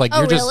protected, so it's like Oh,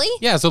 you're just really?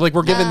 yeah. So like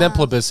we're giving them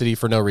publicity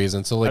for no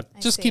reason. So like,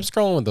 just see. keep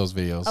scrolling with those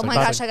videos. Oh Like, my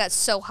gosh, I got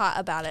so hot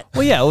about it.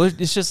 Well, yeah,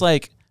 it's just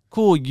like,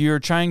 cool, you're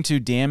trying to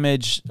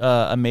damage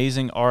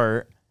amazing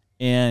art,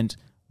 and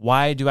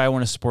why do I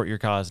want to support your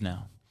cause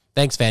now?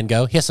 Thanks, Van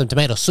Gogh. Here's some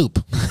tomato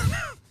soup.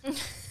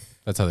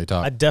 That's how they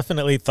talk. I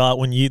definitely thought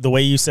the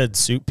way you said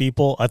soup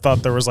people, I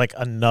thought there was like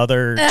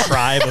another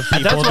tribe of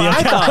people in the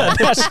I thought.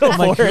 National I'm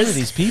like, who are Forest.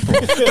 these people?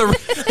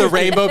 the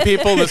rainbow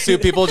people, the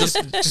soup people, just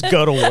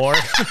Go to war.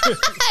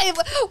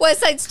 West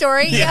Side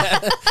Story. Yeah.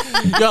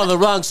 you're on the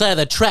wrong side of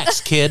the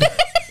tracks, kid.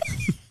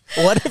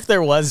 What if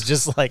there was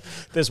just like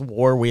this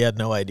war we had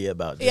no idea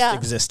about, just Yeah.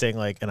 existing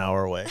like an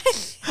hour away?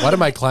 Why do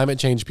my climate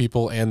change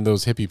people and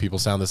those hippie people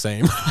sound the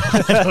same?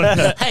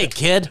 Hey,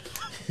 kid.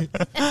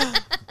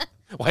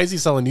 Why is he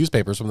selling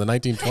newspapers from the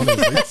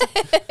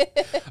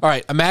 1920s? All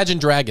right, Imagine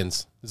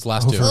Dragons. This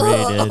last two.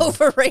 Overrated.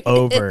 Overrated.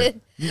 Over. Perfect.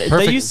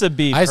 They used to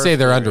be. I say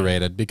they're perfectly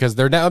underrated because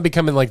they're now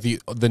becoming like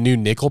the new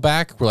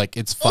Nickelback. Where like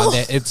it's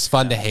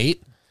fun to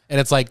hate,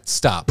 and it's like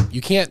stop. You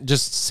can't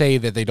just say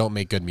that they don't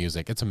make good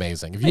music. It's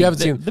amazing. If you haven't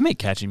seen, They make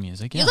catchy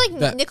music. Yeah. You like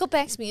That-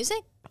 Nickelback's music?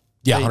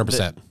 yeah,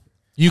 100%.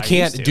 You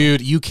can't, used to.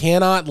 dude. You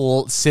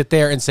cannot sit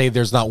there and say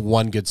there's not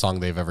one good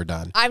song they've ever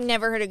done. I've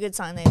never heard a good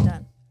song they've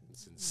done.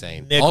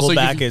 Insane.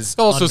 Nickelback you is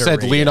also said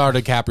underrated.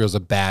 Leonardo DiCaprio's a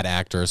bad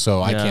actor,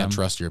 so I Yeah. can't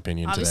trust your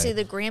opinion Obviously,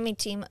 today. the Grammy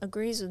team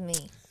agrees with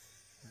me.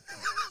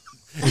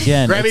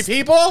 Again, Grammy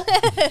people,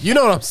 you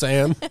know what I'm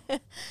saying.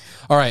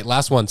 All right,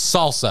 last one,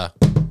 salsa.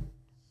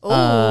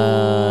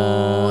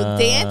 Oh,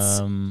 dance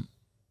um,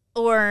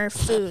 or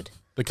food?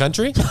 The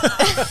country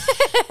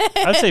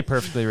I'd say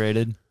perfectly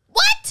rated.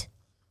 What?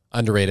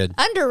 underrated.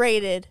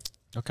 Underrated.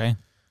 Okay.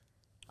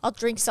 I'll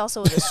drink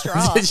salsa with a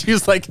straw. She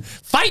was like,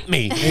 "Fight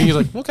me," and you're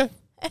like, "Okay."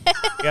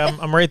 Yeah,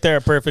 I'm right there,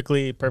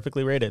 perfectly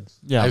rated.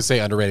 Yeah. I would say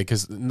underrated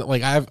because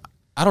like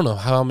I don't know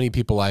how many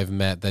people I've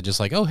met that just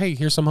like, oh hey,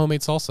 here's some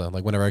homemade salsa.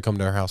 Like whenever I come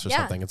to our house or Yeah.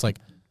 something, it's like,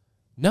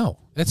 No,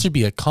 that should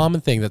be a common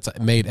thing that's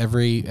made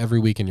every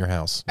week in your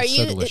house. It's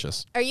so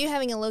delicious. Are you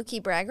having a low-key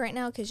brag right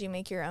now because you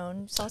make your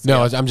own salsa?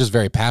 No, I'm just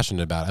very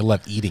passionate about it. I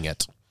love eating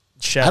it.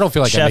 Chef, I don't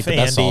feel like I make the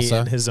best Andy salsa.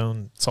 and his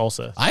own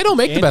salsa. I don't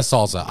make the best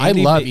salsa.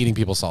 Andy I love eating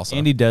people's salsa.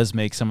 Andy does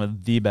make some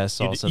of the best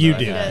salsa. You that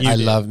do. I've had. I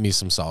love me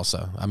some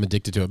salsa. I'm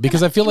addicted to it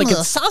because I feel like I'm a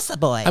it's. little salsa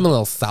boy. I'm a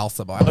little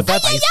salsa boy. But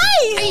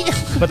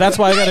that's But that's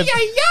why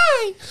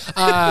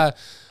I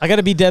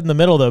gotta be dead in the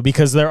middle though,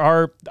 because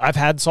I've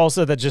had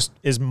salsa that just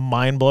is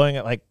mind blowing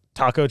at like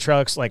taco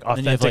trucks, like Then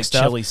authentic you have like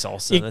stuff. chili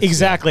salsa. That's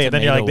Exactly. And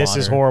then you're like, tomato this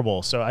is water.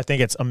 horrible. So I think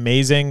it's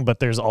amazing, but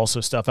there's also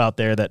stuff out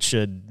there that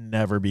should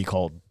never be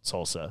called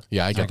salsa.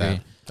 Yeah, I get agree.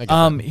 that.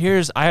 I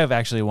get I have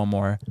actually one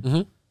more.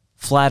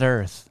 Flat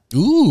Earth. that.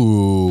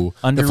 Ooh,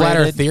 the flat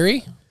Earth Underrated?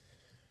 theory.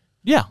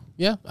 Yeah.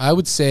 Yeah, I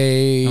would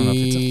say. I don't know if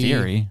it's a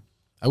theory.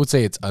 I would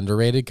say it's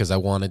underrated because I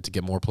wanted to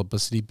get more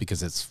publicity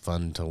because it's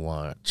fun to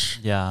watch.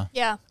 Yeah.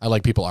 Yeah. I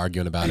like people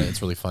arguing about it.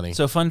 It's really funny.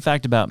 So fun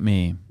fact about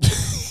me,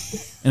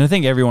 and I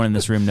think everyone in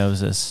this room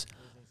knows this.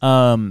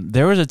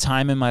 There was a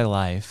time in my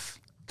life,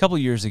 a couple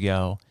years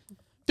ago.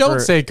 Don't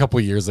say a couple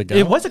years ago.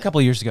 It was a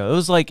couple years ago. It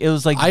was like I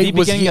the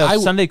was beginning he- of I-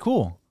 Sunday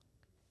Cool.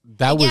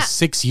 That was Yeah.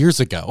 6 years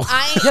ago.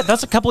 Yeah,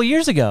 that's a couple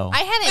years ago.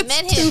 I hadn't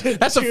met him.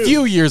 That's a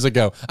few years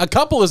ago. A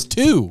couple is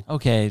 2.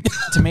 Okay,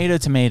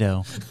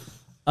 tomato.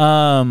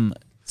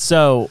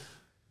 So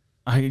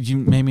you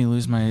made me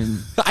lose my.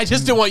 I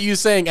just don't want you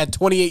saying at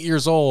 28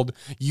 years old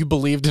you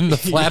believed in the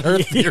flat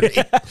Earth theory.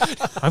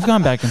 I've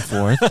gone back and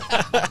forth.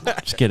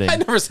 Just kidding. I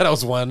never said I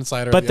was one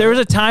side or But the there other.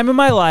 was a time in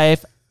my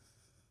life,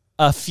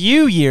 a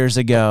few years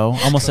ago,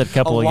 almost said a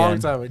couple long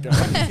again.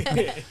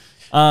 time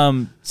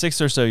ago.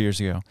 6 or so years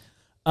ago,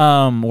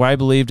 where I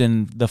believed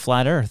in the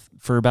flat Earth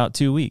for about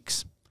 2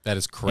 weeks, That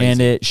is crazy.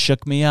 and it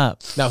shook me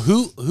up. Now,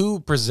 who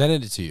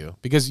presented it to you?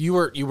 Because you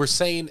were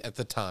saying at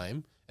the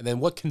time, and then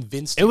what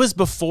convinced It you? was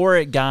before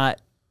it got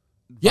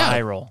Yeah,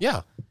 viral.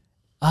 Yeah.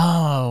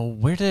 Oh,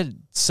 where did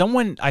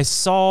someone I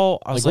saw?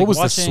 I was Like, what was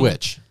watching, the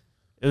switch?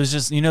 It was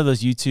just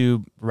those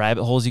YouTube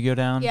rabbit holes you go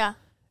down. Yeah.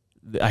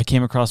 I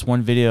came across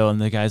one video and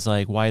the guy's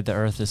like, "Why the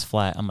Earth is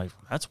flat?" I'm like,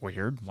 "That's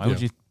weird. Why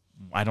would Yeah. you?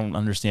 I don't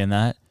understand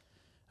that."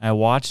 I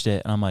watched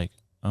it and I'm like,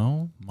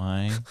 "Oh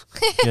my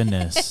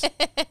goodness!"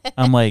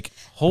 I'm like,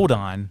 "Hold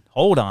on."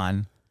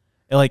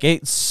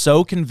 It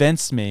so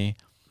convinced me,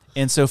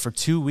 and so for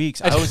 2 weeks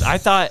I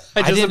thought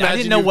I just didn't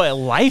imagine know you what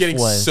life Getting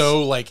was.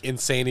 so like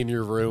insane in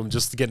your room,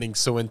 just getting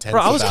so intense.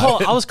 Bro, I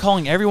about it. was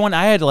calling everyone.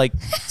 I had like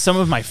some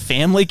of my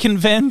family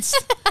convinced,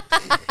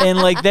 and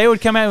like they would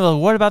come out and be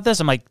like, "What about this?"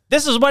 I'm like,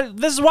 "This is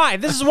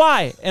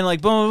why," and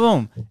like boom,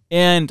 boom, boom,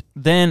 and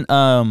then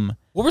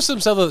What were some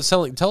of the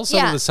selling? Tell us some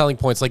Yeah. of the selling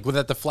points, like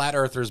that the flat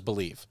earthers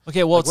believe.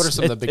 okay, well, Like, what are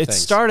some of the big it things?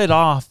 started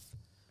off.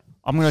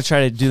 I'm gonna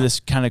try to do this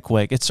kind of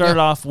quick. It started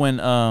off when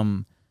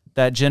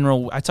that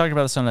general. I talked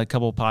about this on a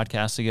couple of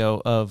podcasts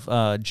ago of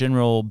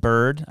General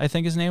Byrd, I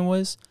think his name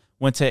was,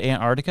 went to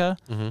Antarctica.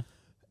 Mm-hmm.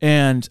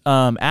 And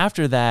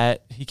after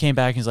that, he came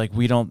back and he's like,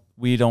 we don't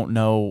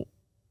know.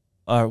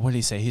 What did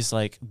he say? He's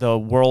like, the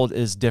world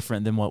is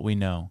different than what we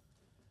know.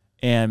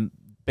 And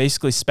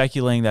basically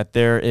speculating that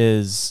there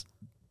is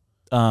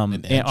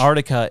edge.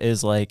 Antarctica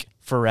is like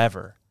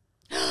forever.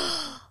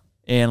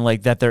 And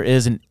like that there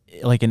is an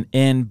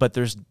end, but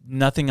there's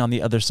nothing on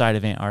the other side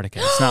of Antarctica.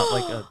 It's not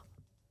like a.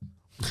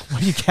 Why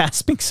are you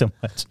gasping so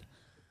much?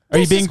 Are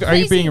you This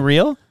is being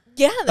real?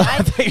 Yeah.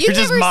 You're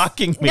just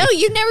mocking me. No,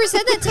 you've never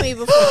said that to me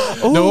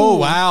before. No,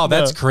 wow,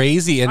 that's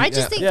crazy. And I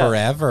just think-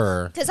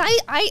 forever. Because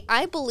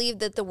I believe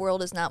that the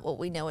world is not what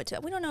we know it to.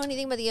 We don't know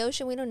anything about the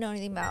ocean. We don't know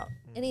anything about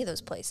any of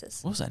those places.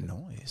 What was that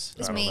noise?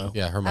 It's me.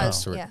 Yeah, her Oh, mouth.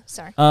 Stewart. yeah,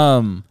 sorry.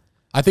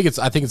 I think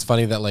it's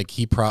funny that like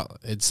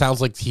it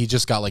sounds like he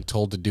just got like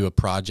told to do a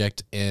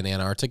project in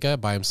Antarctica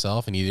by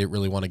himself and he didn't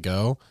really want to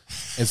go.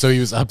 And so he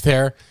was up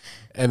there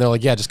and they're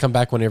like, "Yeah, just come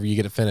back whenever you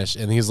get it finished."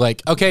 And he's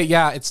like, "Okay,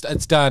 yeah, it's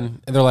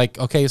done." And they're like,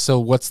 "Okay, so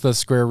what's the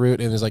square root?"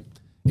 And he's like,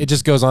 "It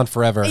just goes on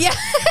forever." Yeah.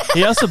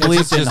 He also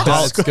believed in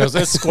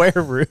Square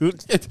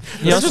root.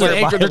 He also-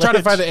 They're trying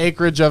to find the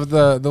acreage of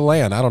the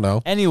land. I don't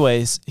know.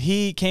 Anyways,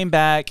 he came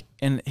back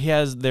and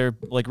they're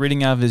like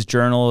reading out of his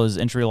journal, his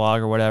entry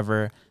log or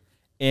whatever,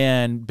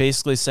 and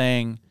basically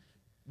saying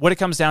what it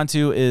comes down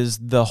to is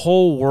the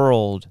whole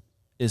world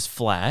is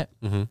flat,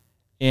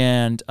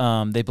 and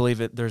they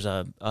believe there's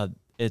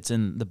it's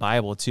in the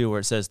Bible too, where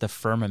it says the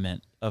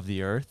firmament of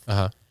the earth,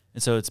 Uh-huh.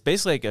 and so it's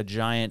basically like a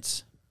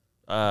giant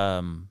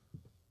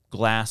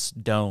glass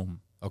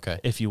dome, Okay.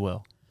 if you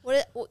will.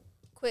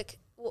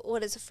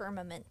 What is a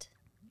firmament?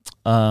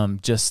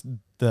 Just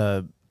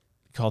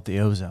call it the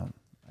ozone,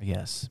 I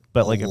guess,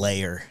 but like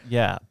layer.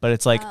 yeah, but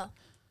it's like Oh.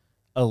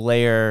 a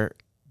layer,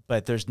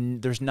 but there's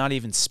not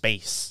even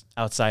space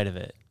outside of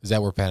it. Is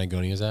that where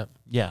Patagonia is at?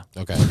 Yeah.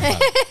 Okay.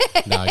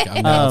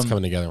 Now it's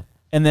coming together.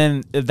 And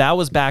then that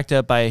was backed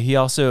up by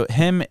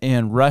him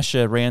and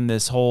Russia ran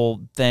this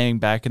whole thing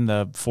back in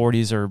the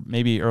 40s or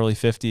maybe early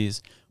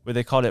 50s where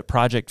they called it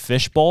Project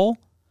Fishbowl.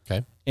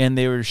 Okay. And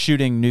they were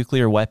shooting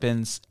nuclear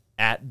weapons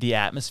at the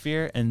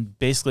atmosphere and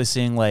basically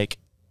seeing like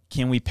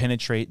can we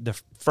penetrate the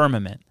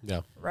firmament?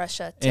 Yeah.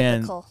 Russia,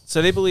 And typical.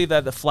 so they believe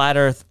that the flat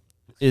Earth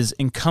is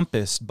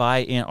encompassed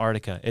by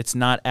Antarctica. It's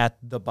not at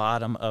the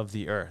bottom of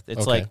the Earth.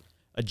 It's Okay. like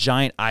a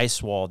giant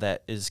ice wall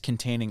that is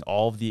containing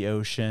all of the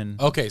ocean.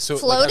 Okay, so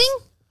Floating?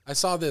 I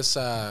saw this.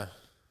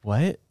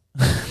 What?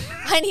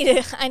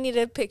 I need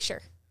a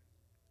picture.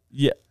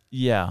 Yeah.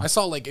 Yeah. I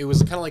saw like it was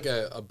kind of like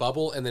a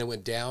bubble, and then it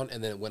went down,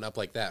 and then it went up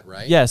like that,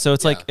 right? Yeah, so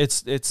it's like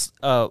it's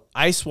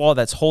ice wall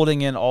that's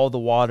holding in all the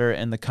water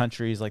in the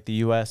countries like the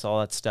U.S., all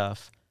that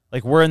stuff.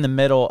 Like we're in the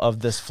middle of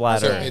this flat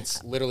So Earth.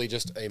 it's literally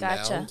just a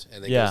Gotcha. mound,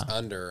 and then Yeah. goes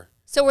under.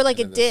 So we're like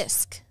a And then this-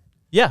 disc.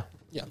 Yeah,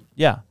 Yeah,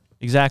 yeah,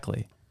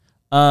 exactly.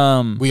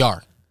 we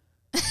are.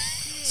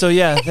 So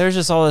yeah, there's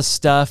just all this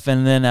stuff,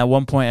 and then at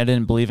one point I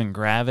didn't believe in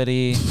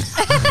gravity.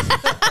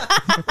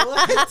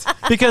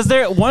 Because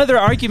one of their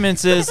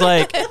arguments is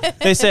like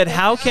they said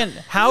how can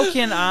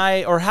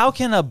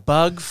a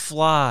bug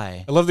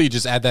fly? I love that you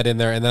just add that in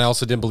there, and then I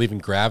also didn't believe in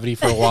gravity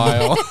for a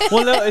while.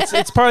 Well, no,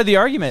 it's part of the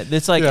argument.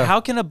 It's like Yeah.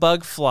 how can a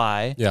bug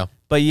fly? Yeah.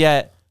 But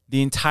yet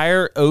the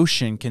entire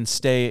ocean can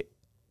stay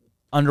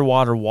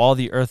underwater while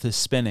the Earth is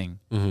spinning.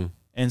 Mm-hmm.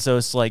 And so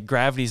it's like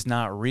gravity's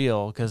not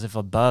real because if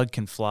a bug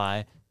can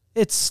fly,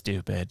 it's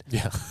stupid.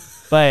 Yeah.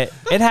 But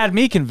it had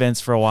me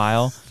convinced for a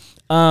while.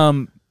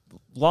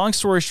 Long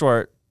story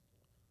short,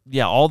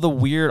 yeah, all the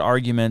weird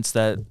arguments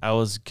that I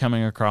was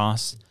coming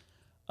across,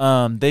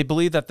 they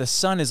believe that the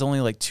sun is only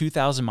like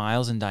 2,000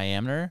 miles in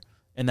diameter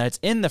and that it's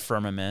in the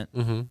firmament,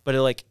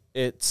 but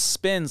it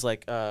spins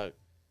like a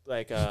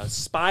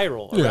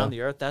spiral Yeah. around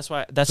the Earth. That's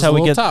Just how a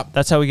we little get top.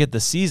 that's how we get the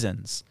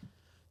seasons.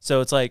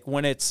 So it's like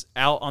when it's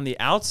out on the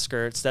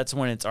outskirts, that's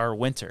when it's our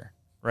winter,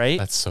 right?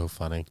 That's so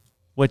funny.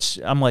 Which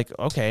I'm like,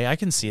 okay, I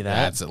can see that.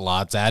 That's a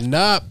lot's adding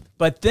up.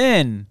 But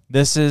then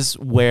this is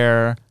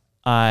where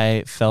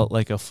I felt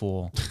like a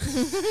fool.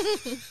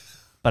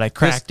 But I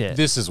cracked it.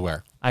 This is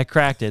where. I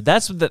cracked it.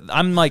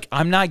 I'm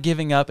not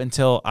giving up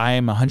until I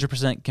am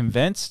 100%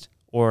 convinced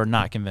or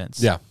not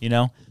convinced. Yeah. You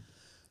know?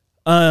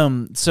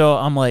 So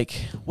I'm like,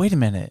 wait a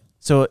minute.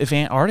 So if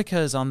Antarctica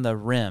is on the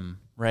rim,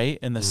 right?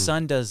 And the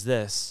sun does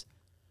this,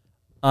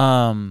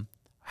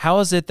 how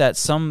is it that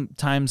some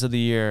times of the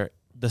year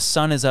the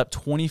sun is up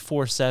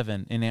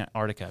 24/7 in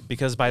Antarctica?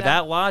 Because by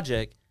that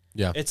logic,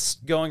 Yeah. it's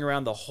going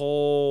around the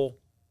whole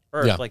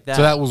Earth Yeah. like that.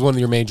 So that was one of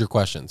your major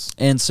questions.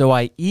 And so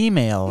I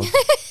emailed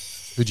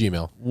Who'd you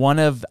email?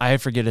 I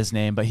forget his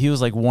name, but he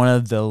was like one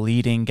of the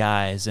leading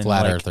guys in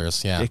Flat like,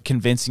 Earthers, yeah.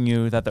 convincing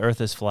you that the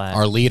Earth is flat.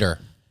 Our leader.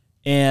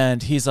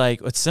 And he's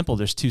like, it's simple.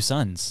 There's two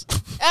suns.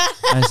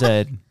 I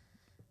said,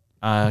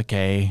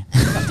 okay,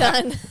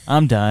 Done.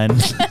 I'm done.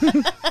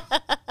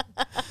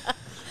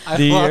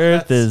 The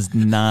Earth is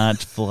not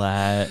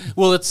flat.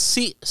 Well, it's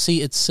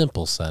it's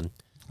simple, son.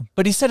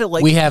 But he said it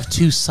like We have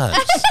two sons.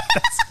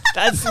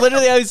 that's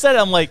literally how he said it.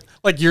 I'm like,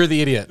 Like you're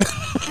the idiot.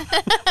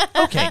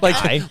 okay,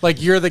 guy.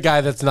 Like you're the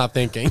guy that's not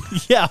thinking.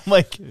 Yeah, I'm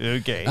like,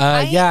 okay.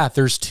 Yeah,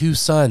 there's two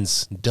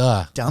sons.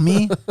 Duh.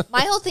 Dummy.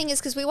 My whole thing is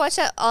because we watched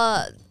that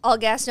all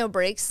gas no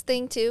brakes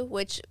thing too,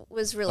 which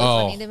was really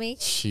funny to me.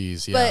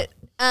 Jeez, yeah.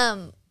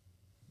 But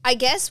I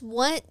guess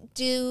what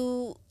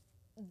do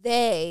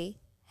they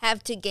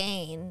have to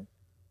gain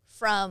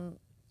from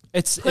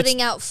It's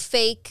putting out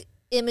fake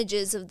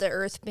images of the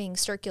Earth being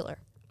circular?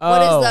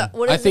 Oh,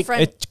 What I is the think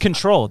friend? It's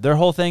control. Their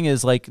whole thing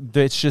is like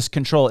it's just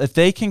control. If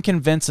they can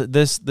convince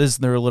this is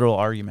their literal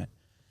argument.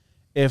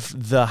 If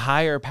the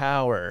higher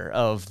power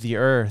of the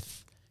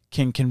Earth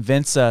can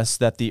convince us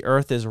that the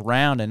Earth is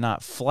round and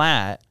not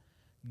flat,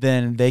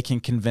 then they can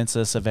convince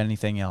us of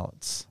anything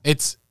else.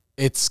 It's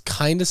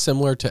kind of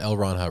similar to L.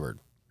 Ron Hubbard,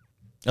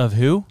 Of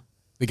who?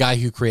 the guy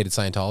who created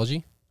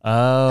Scientology.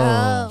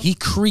 Oh. He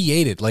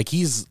created, like,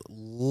 he's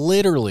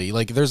literally,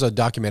 like, there's a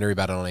documentary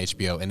about it on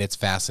HBO, and it's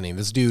fascinating.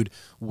 This dude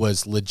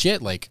was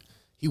legit, like,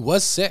 he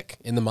was sick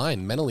in the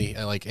mind, mentally,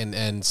 like,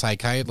 and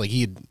psychiatrist, like,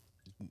 he'd,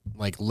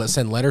 like,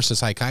 send letters to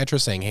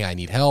psychiatrists saying, hey, I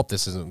need help,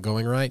 this isn't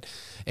going right,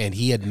 and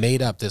he had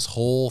made up this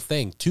whole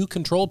thing to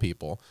control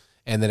people,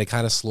 and then it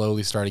kind of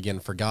slowly started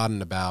getting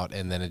forgotten about,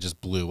 and then it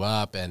just blew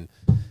up, and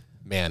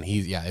man,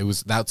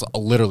 that's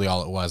literally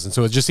all it was. And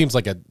so it just seems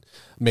like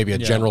maybe a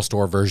general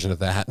store version of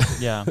that.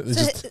 Yeah.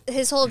 So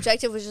his whole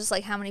objective was just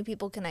like, how many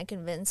people can I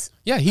convince?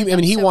 Yeah, he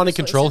so wanted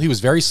control. persuasive. He was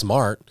very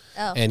smart,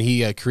 Oh. and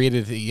he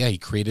created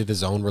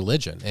his own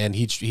religion, and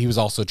he was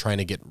also trying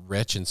to get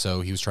rich, and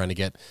so he was trying to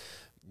get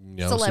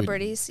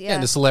Celebrities, yeah.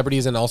 and the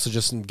celebrities, and also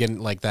just getting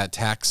like that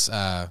tax.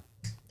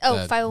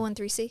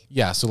 501(c)(3).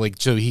 Yeah, so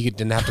he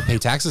didn't have to pay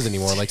taxes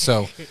anymore. Like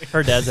so,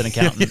 Her dad's an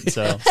accountant,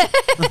 so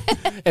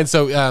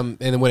and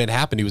then when it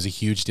happened, it was a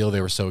huge deal.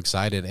 They were so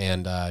excited,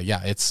 and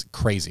it's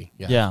crazy.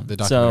 yeah. the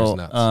documentary's So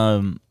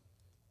nuts.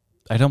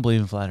 I don't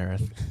believe in flat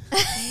Earth.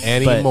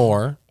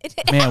 Anymore.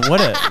 Man,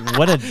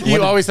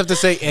 You always have to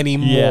say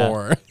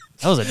anymore.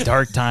 That was a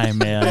dark time,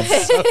 man.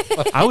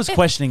 I was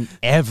questioning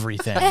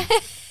everything.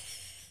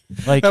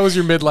 Like, That was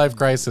your midlife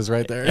crisis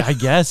right there. I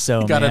guess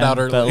so. got it man. out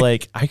early. But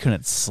like, I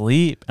couldn't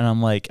sleep, and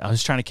I'm like, I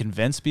was trying to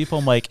convince people.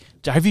 I'm like,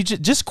 have you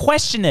just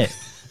question it?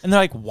 And they're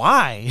like,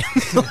 why?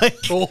 Like,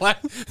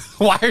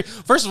 why?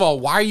 First of all,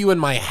 why are you in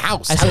my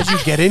house? How did you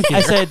get in here?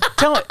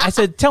 I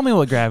said, tell me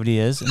what gravity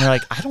is. And they're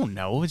like, I don't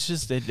know. It's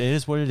just, it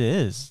is what it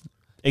is.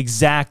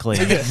 Exactly.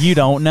 You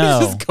don't know.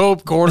 Just go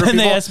corner And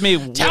people. they asked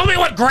me, Tell me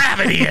what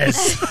gravity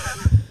is.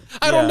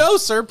 I don't know,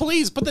 sir.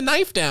 Please put the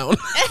knife down.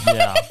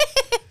 yeah.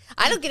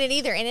 I don't get it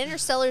either. And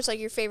Interstellar's like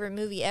your favorite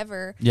movie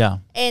ever. Yeah.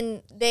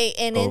 And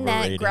in that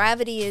Overrated.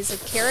 Gravity is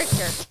a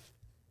character.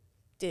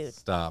 Dude.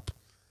 Stop,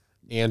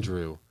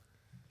 Andrew.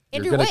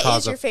 Andrew, what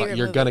is your favorite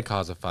You're movie? gonna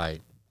cause a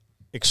fight.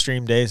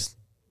 Extreme Days.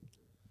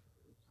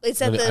 Is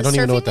that the I don't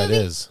even know what surfing that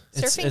movie? is.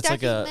 Surfing It's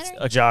like a-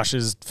 documentary?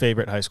 Josh's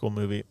favorite high school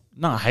movie.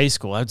 Not high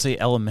school. I would say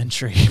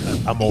elementary.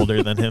 I'm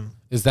older than him.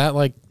 Is that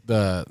like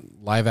the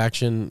live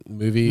action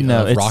movie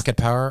No, of it's- Rocket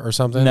Power or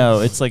something?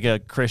 No, it's like a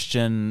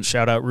Christian.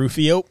 Shout out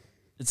Rufio.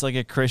 It's like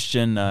a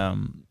Christian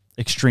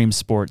extreme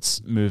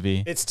sports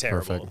movie. It's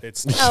terrible. Perfect.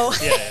 It's Oh.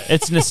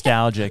 It's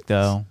nostalgic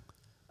though.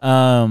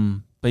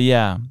 But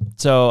yeah.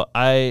 So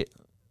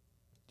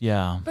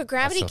yeah. But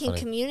Gravity so can funny.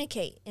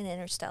 communicate in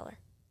Interstellar.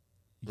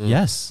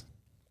 Yes.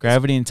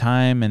 Gravity and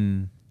time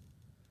and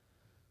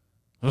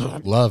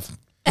Love.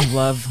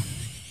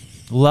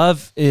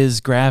 love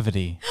is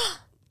gravity.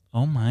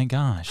 Oh my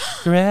gosh.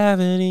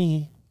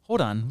 Gravity.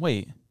 Hold on,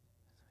 wait.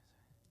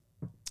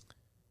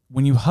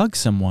 When you hug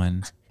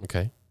someone,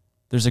 Okay.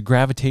 there's a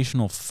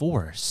gravitational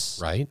force.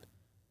 Right.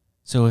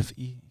 So if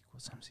E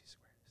equals MC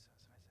squared.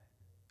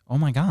 Oh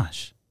my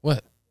gosh.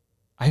 What?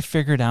 I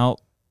figured out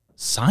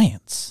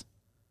science.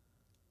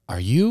 Are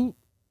you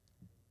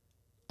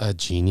a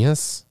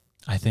genius?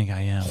 I think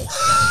I am.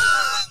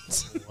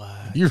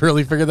 You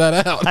really figured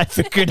that out, I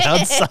figured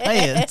out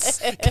science.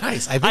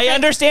 guys. I think I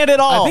understand it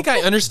all. I think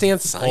I understand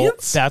Well,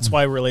 science. that's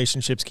why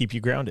relationships keep you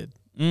grounded.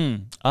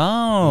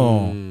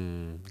 Oh.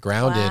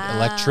 Grounded, Wow.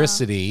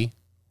 electricity,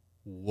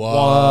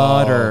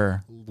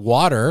 Water.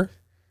 water,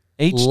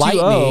 H2O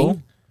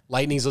lightning.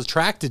 Lightning's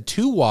attracted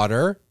to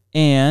water.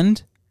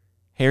 and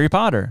Harry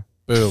Potter.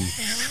 Boom.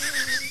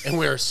 And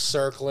we're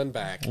circling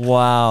back.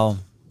 Wow.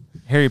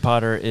 Harry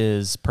Potter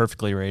is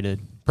perfectly rated.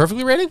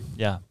 Perfectly rated?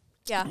 Yeah.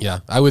 Yeah. Yeah,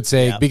 I would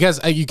say Yeah. because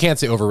you can't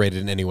say overrated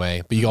in any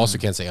way, but you also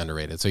can't say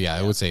underrated. So yeah,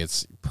 I would say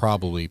it's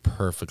probably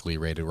perfectly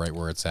rated right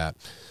where it's at.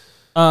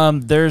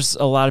 There's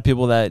a lot of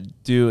people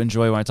that do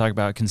enjoy when I talk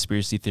about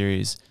conspiracy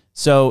theories.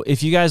 So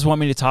if you guys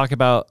want me to talk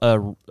about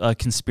a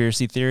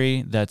conspiracy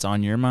theory that's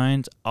on your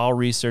mind, I'll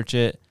research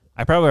it.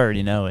 I probably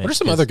already know it. What are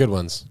some other good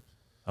ones?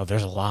 Oh,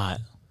 there's a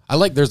lot.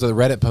 There's a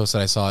Reddit post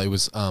that I saw. It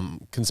was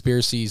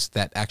conspiracies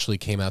that actually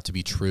came out to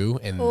be true,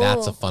 and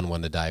that's a fun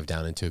one to dive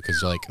down into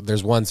because like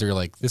there's ones that you're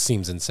like, this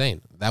seems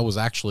insane. That was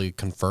actually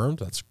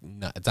confirmed. It's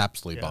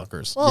absolutely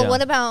bonkers. Well, Yeah.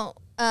 what about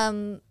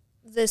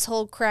this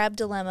whole crab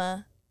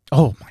dilemma?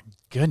 Oh my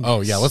goodness.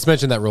 Oh yeah, let's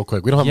mention that real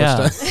quick. We don't have Yeah.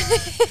 much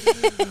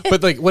time.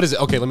 But like, what is it?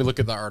 Okay, let me look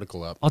at the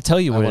article up. I'll tell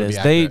you I what wanna it be is.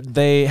 accurate.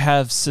 They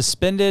have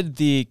suspended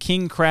the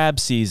king crab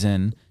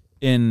season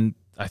in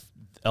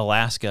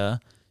Alaska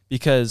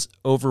because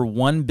over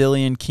 1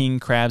 billion king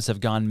crabs have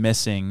gone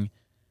missing.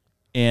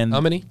 And How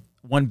many?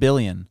 1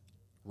 billion.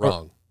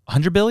 Wrong.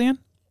 100 billion?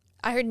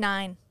 I heard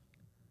 9.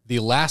 The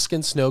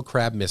Alaskan snow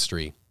crab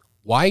mystery.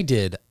 Why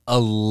did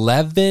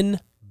 11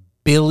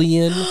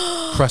 billion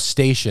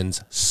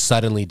crustaceans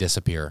suddenly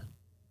disappear?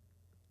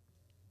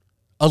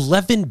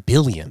 11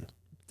 billion.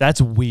 That's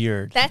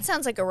weird. That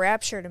sounds like a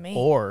rapture to me.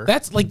 Or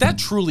That's like that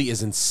truly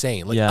is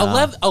insane. Like Yeah.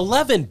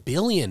 11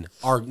 billion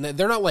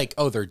they're not like,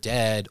 oh, they're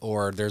dead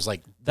or there's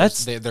like they're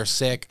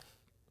sick.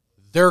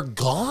 They're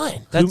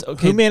gone. That's who,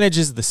 okay. who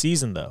manages the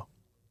season though?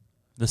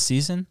 The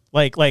season?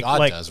 Like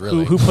God does,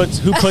 really. who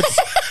puts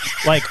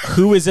like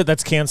who is it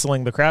that's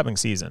canceling the crabbing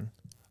season?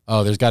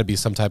 Oh, there's got to be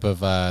some type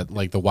of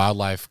like the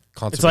wildlife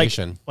It's like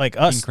conservation. like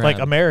us, King like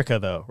crab. America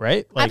though,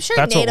 right? Like I'm sure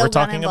that's NATO what we're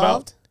got talking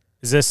involved. about.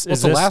 Is this Well, is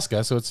it's this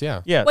Alaska, so it's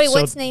yeah. Yeah. Wait, so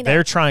what's NATO?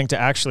 they're trying to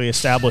actually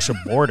establish a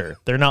border.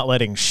 They're not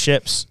letting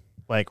ships,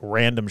 like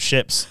random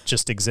ships,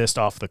 just exist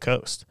off the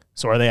coast.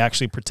 So are they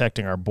actually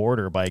protecting our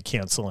border by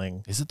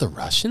canceling? Is it the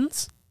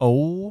Russians?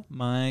 Oh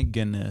my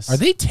goodness. Are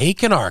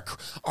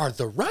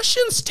the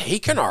Russians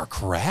taking our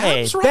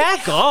crabs? right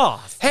back now?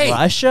 off. Hey,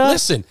 Russia?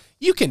 listen,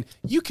 you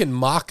can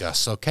mock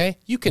us, okay?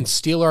 You can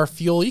steal our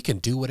fuel, you can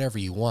do whatever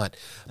you want,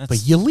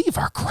 but you leave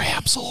our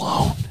crabs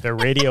alone. They're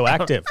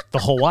radioactive. the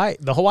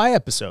Hawaii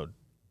episode.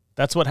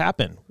 That's what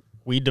happened.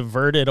 We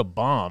diverted a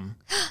bomb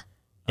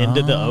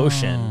into the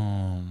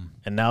ocean,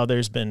 and now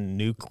there's been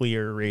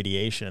nuclear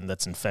radiation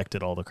that's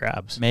infected all the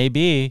crabs.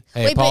 Maybe.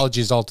 Hey, Wait, but-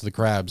 apologies all to the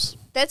crabs.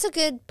 That's a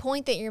good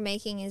point that you're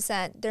making is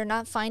that they're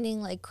not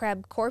finding like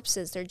crab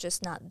corpses. They're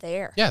just not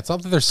there. Yeah, it's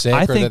not that they're sick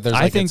I or that think there's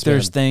like it's been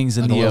there's things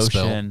in an the oil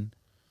spill. ocean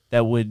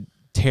that would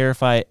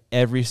terrify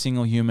every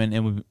single human,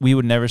 and we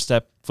would never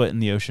step foot in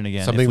the ocean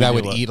again. Something if we that knew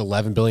would what- eat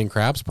 11 billion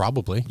crabs,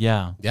 probably.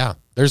 Yeah. Yeah.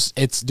 There's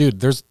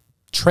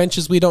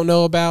trenches we don't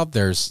know about.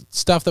 There's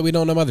stuff that we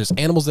don't know about. There's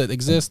animals that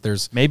exist.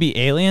 There's Maybe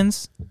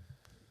aliens.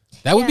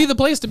 That would be the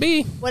place to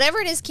be. Whatever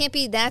it is can't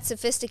be that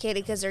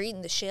sophisticated because they're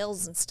eating the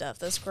shells and stuff.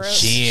 That's gross.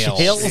 Shells.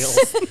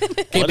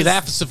 Can't be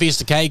that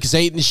sophisticated because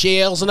they're eating the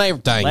shells and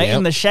everything.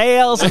 Eating the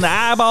shells and the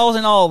eyeballs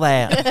and all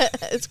that.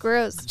 It's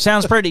gross.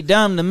 Sounds pretty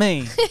dumb to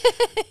me.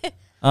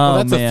 Well,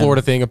 that's man. a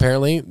Florida thing,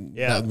 apparently.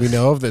 Yeah. That we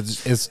know of. That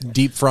it's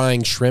deep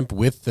frying shrimp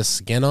with the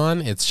skin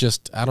on. It's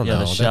just, I don't know.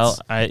 The shell.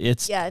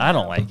 That's- I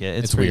don't like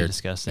it. It's pretty weird.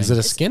 disgusting. Is it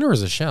a skin or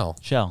is it a shell?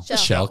 shell? A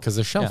shell, because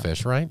they're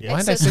shellfish, right? Yeah. Why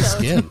did I say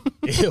skin?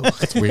 Ew.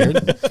 It's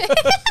weird.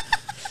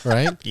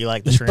 Right? You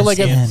like the shrimp But like,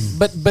 skin?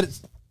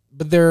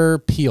 but they're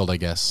peeled, I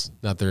guess.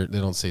 Not they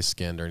don't say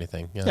skinned or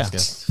anything. Yeah, Yeah. I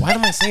guess. Why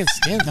am I saying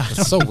skinned?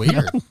 That's so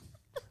weird.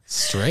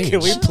 Strange.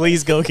 Can we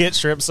please go get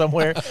shrimp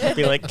somewhere?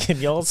 Be like, can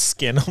y'all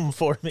skin them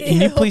for me? Can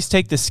you please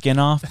take the skin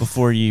off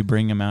before you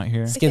bring them out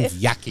here?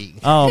 Skin's yucky.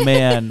 Oh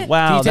man! Can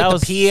Wow, you that take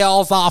was. the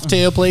peels off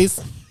too,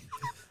 please?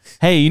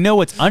 Hey, you know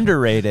what's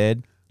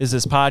underrated is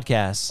this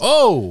podcast.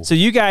 Oh, So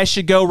you guys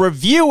should go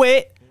review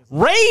it,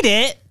 rate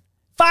it,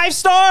 5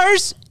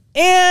 stars,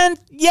 and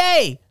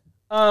yay!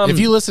 if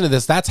you listen to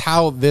this, that's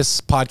how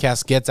this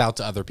podcast gets out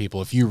to other people.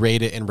 If you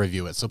rate it and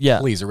review it, so Yeah.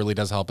 please, it really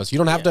does help us. You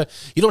don't have to.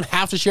 You don't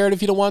have to share it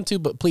if you don't want to,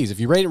 but please, if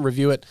you rate and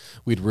review it,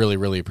 we'd really,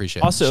 really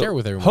appreciate it. Also, Share it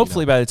with everyone.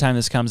 hopefully by the time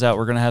this comes out,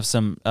 we're gonna have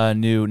some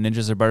new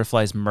Ninjas or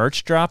Butterflies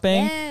merch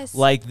dropping, Yes.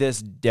 like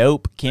this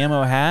dope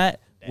camo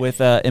hat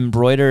with a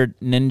embroidered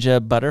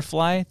ninja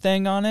butterfly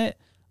thing on it.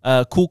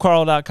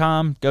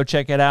 Coolcarl.com. Go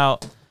check it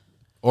out.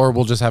 or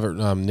we'll just have it.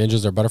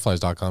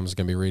 Ninjasorbutterflies.com is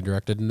going to be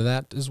redirected into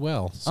that as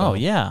well. So, Oh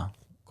yeah.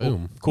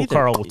 boom. Cool Either-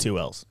 Carl with 2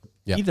 L's.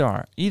 Yeah.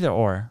 Either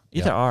or.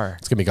 Yeah. Are.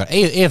 It's going to be good.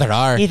 Either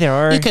or. Either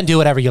or. You can do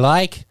whatever you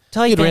like.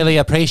 Tell you We'd can- really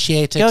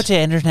appreciate it. Go to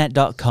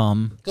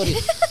internet.com. Go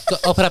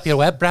open up your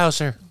web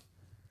browser.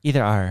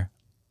 Either are.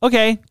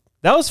 Okay.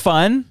 That was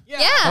fun. Yeah.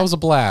 That was a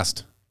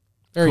blast.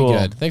 Very Cool.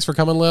 good. Thanks for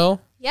coming,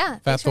 Lil. Yeah.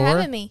 Fat Thanks for Thor.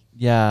 having me.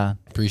 Yeah.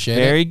 Appreciate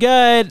Very it.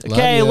 good. Love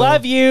Okay. you.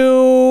 Love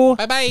you.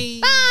 Bye-bye.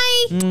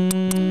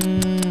 Bye.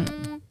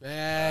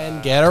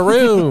 And get a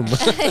room.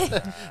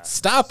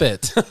 Stop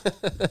it.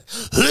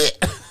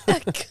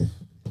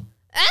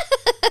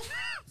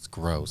 It's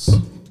gross.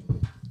 I'm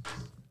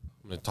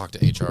going to talk to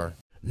HR.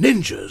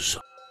 Ninjas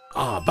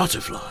are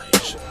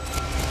butterflies.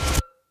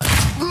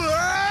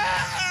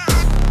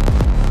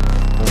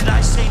 Did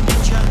I say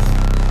ninja?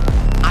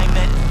 I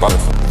meant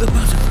butterfly. The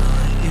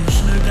butterfly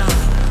is no doubt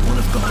one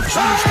of God's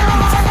most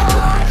beautiful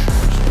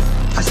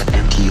creations. I said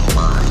empty your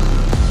mind.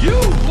 You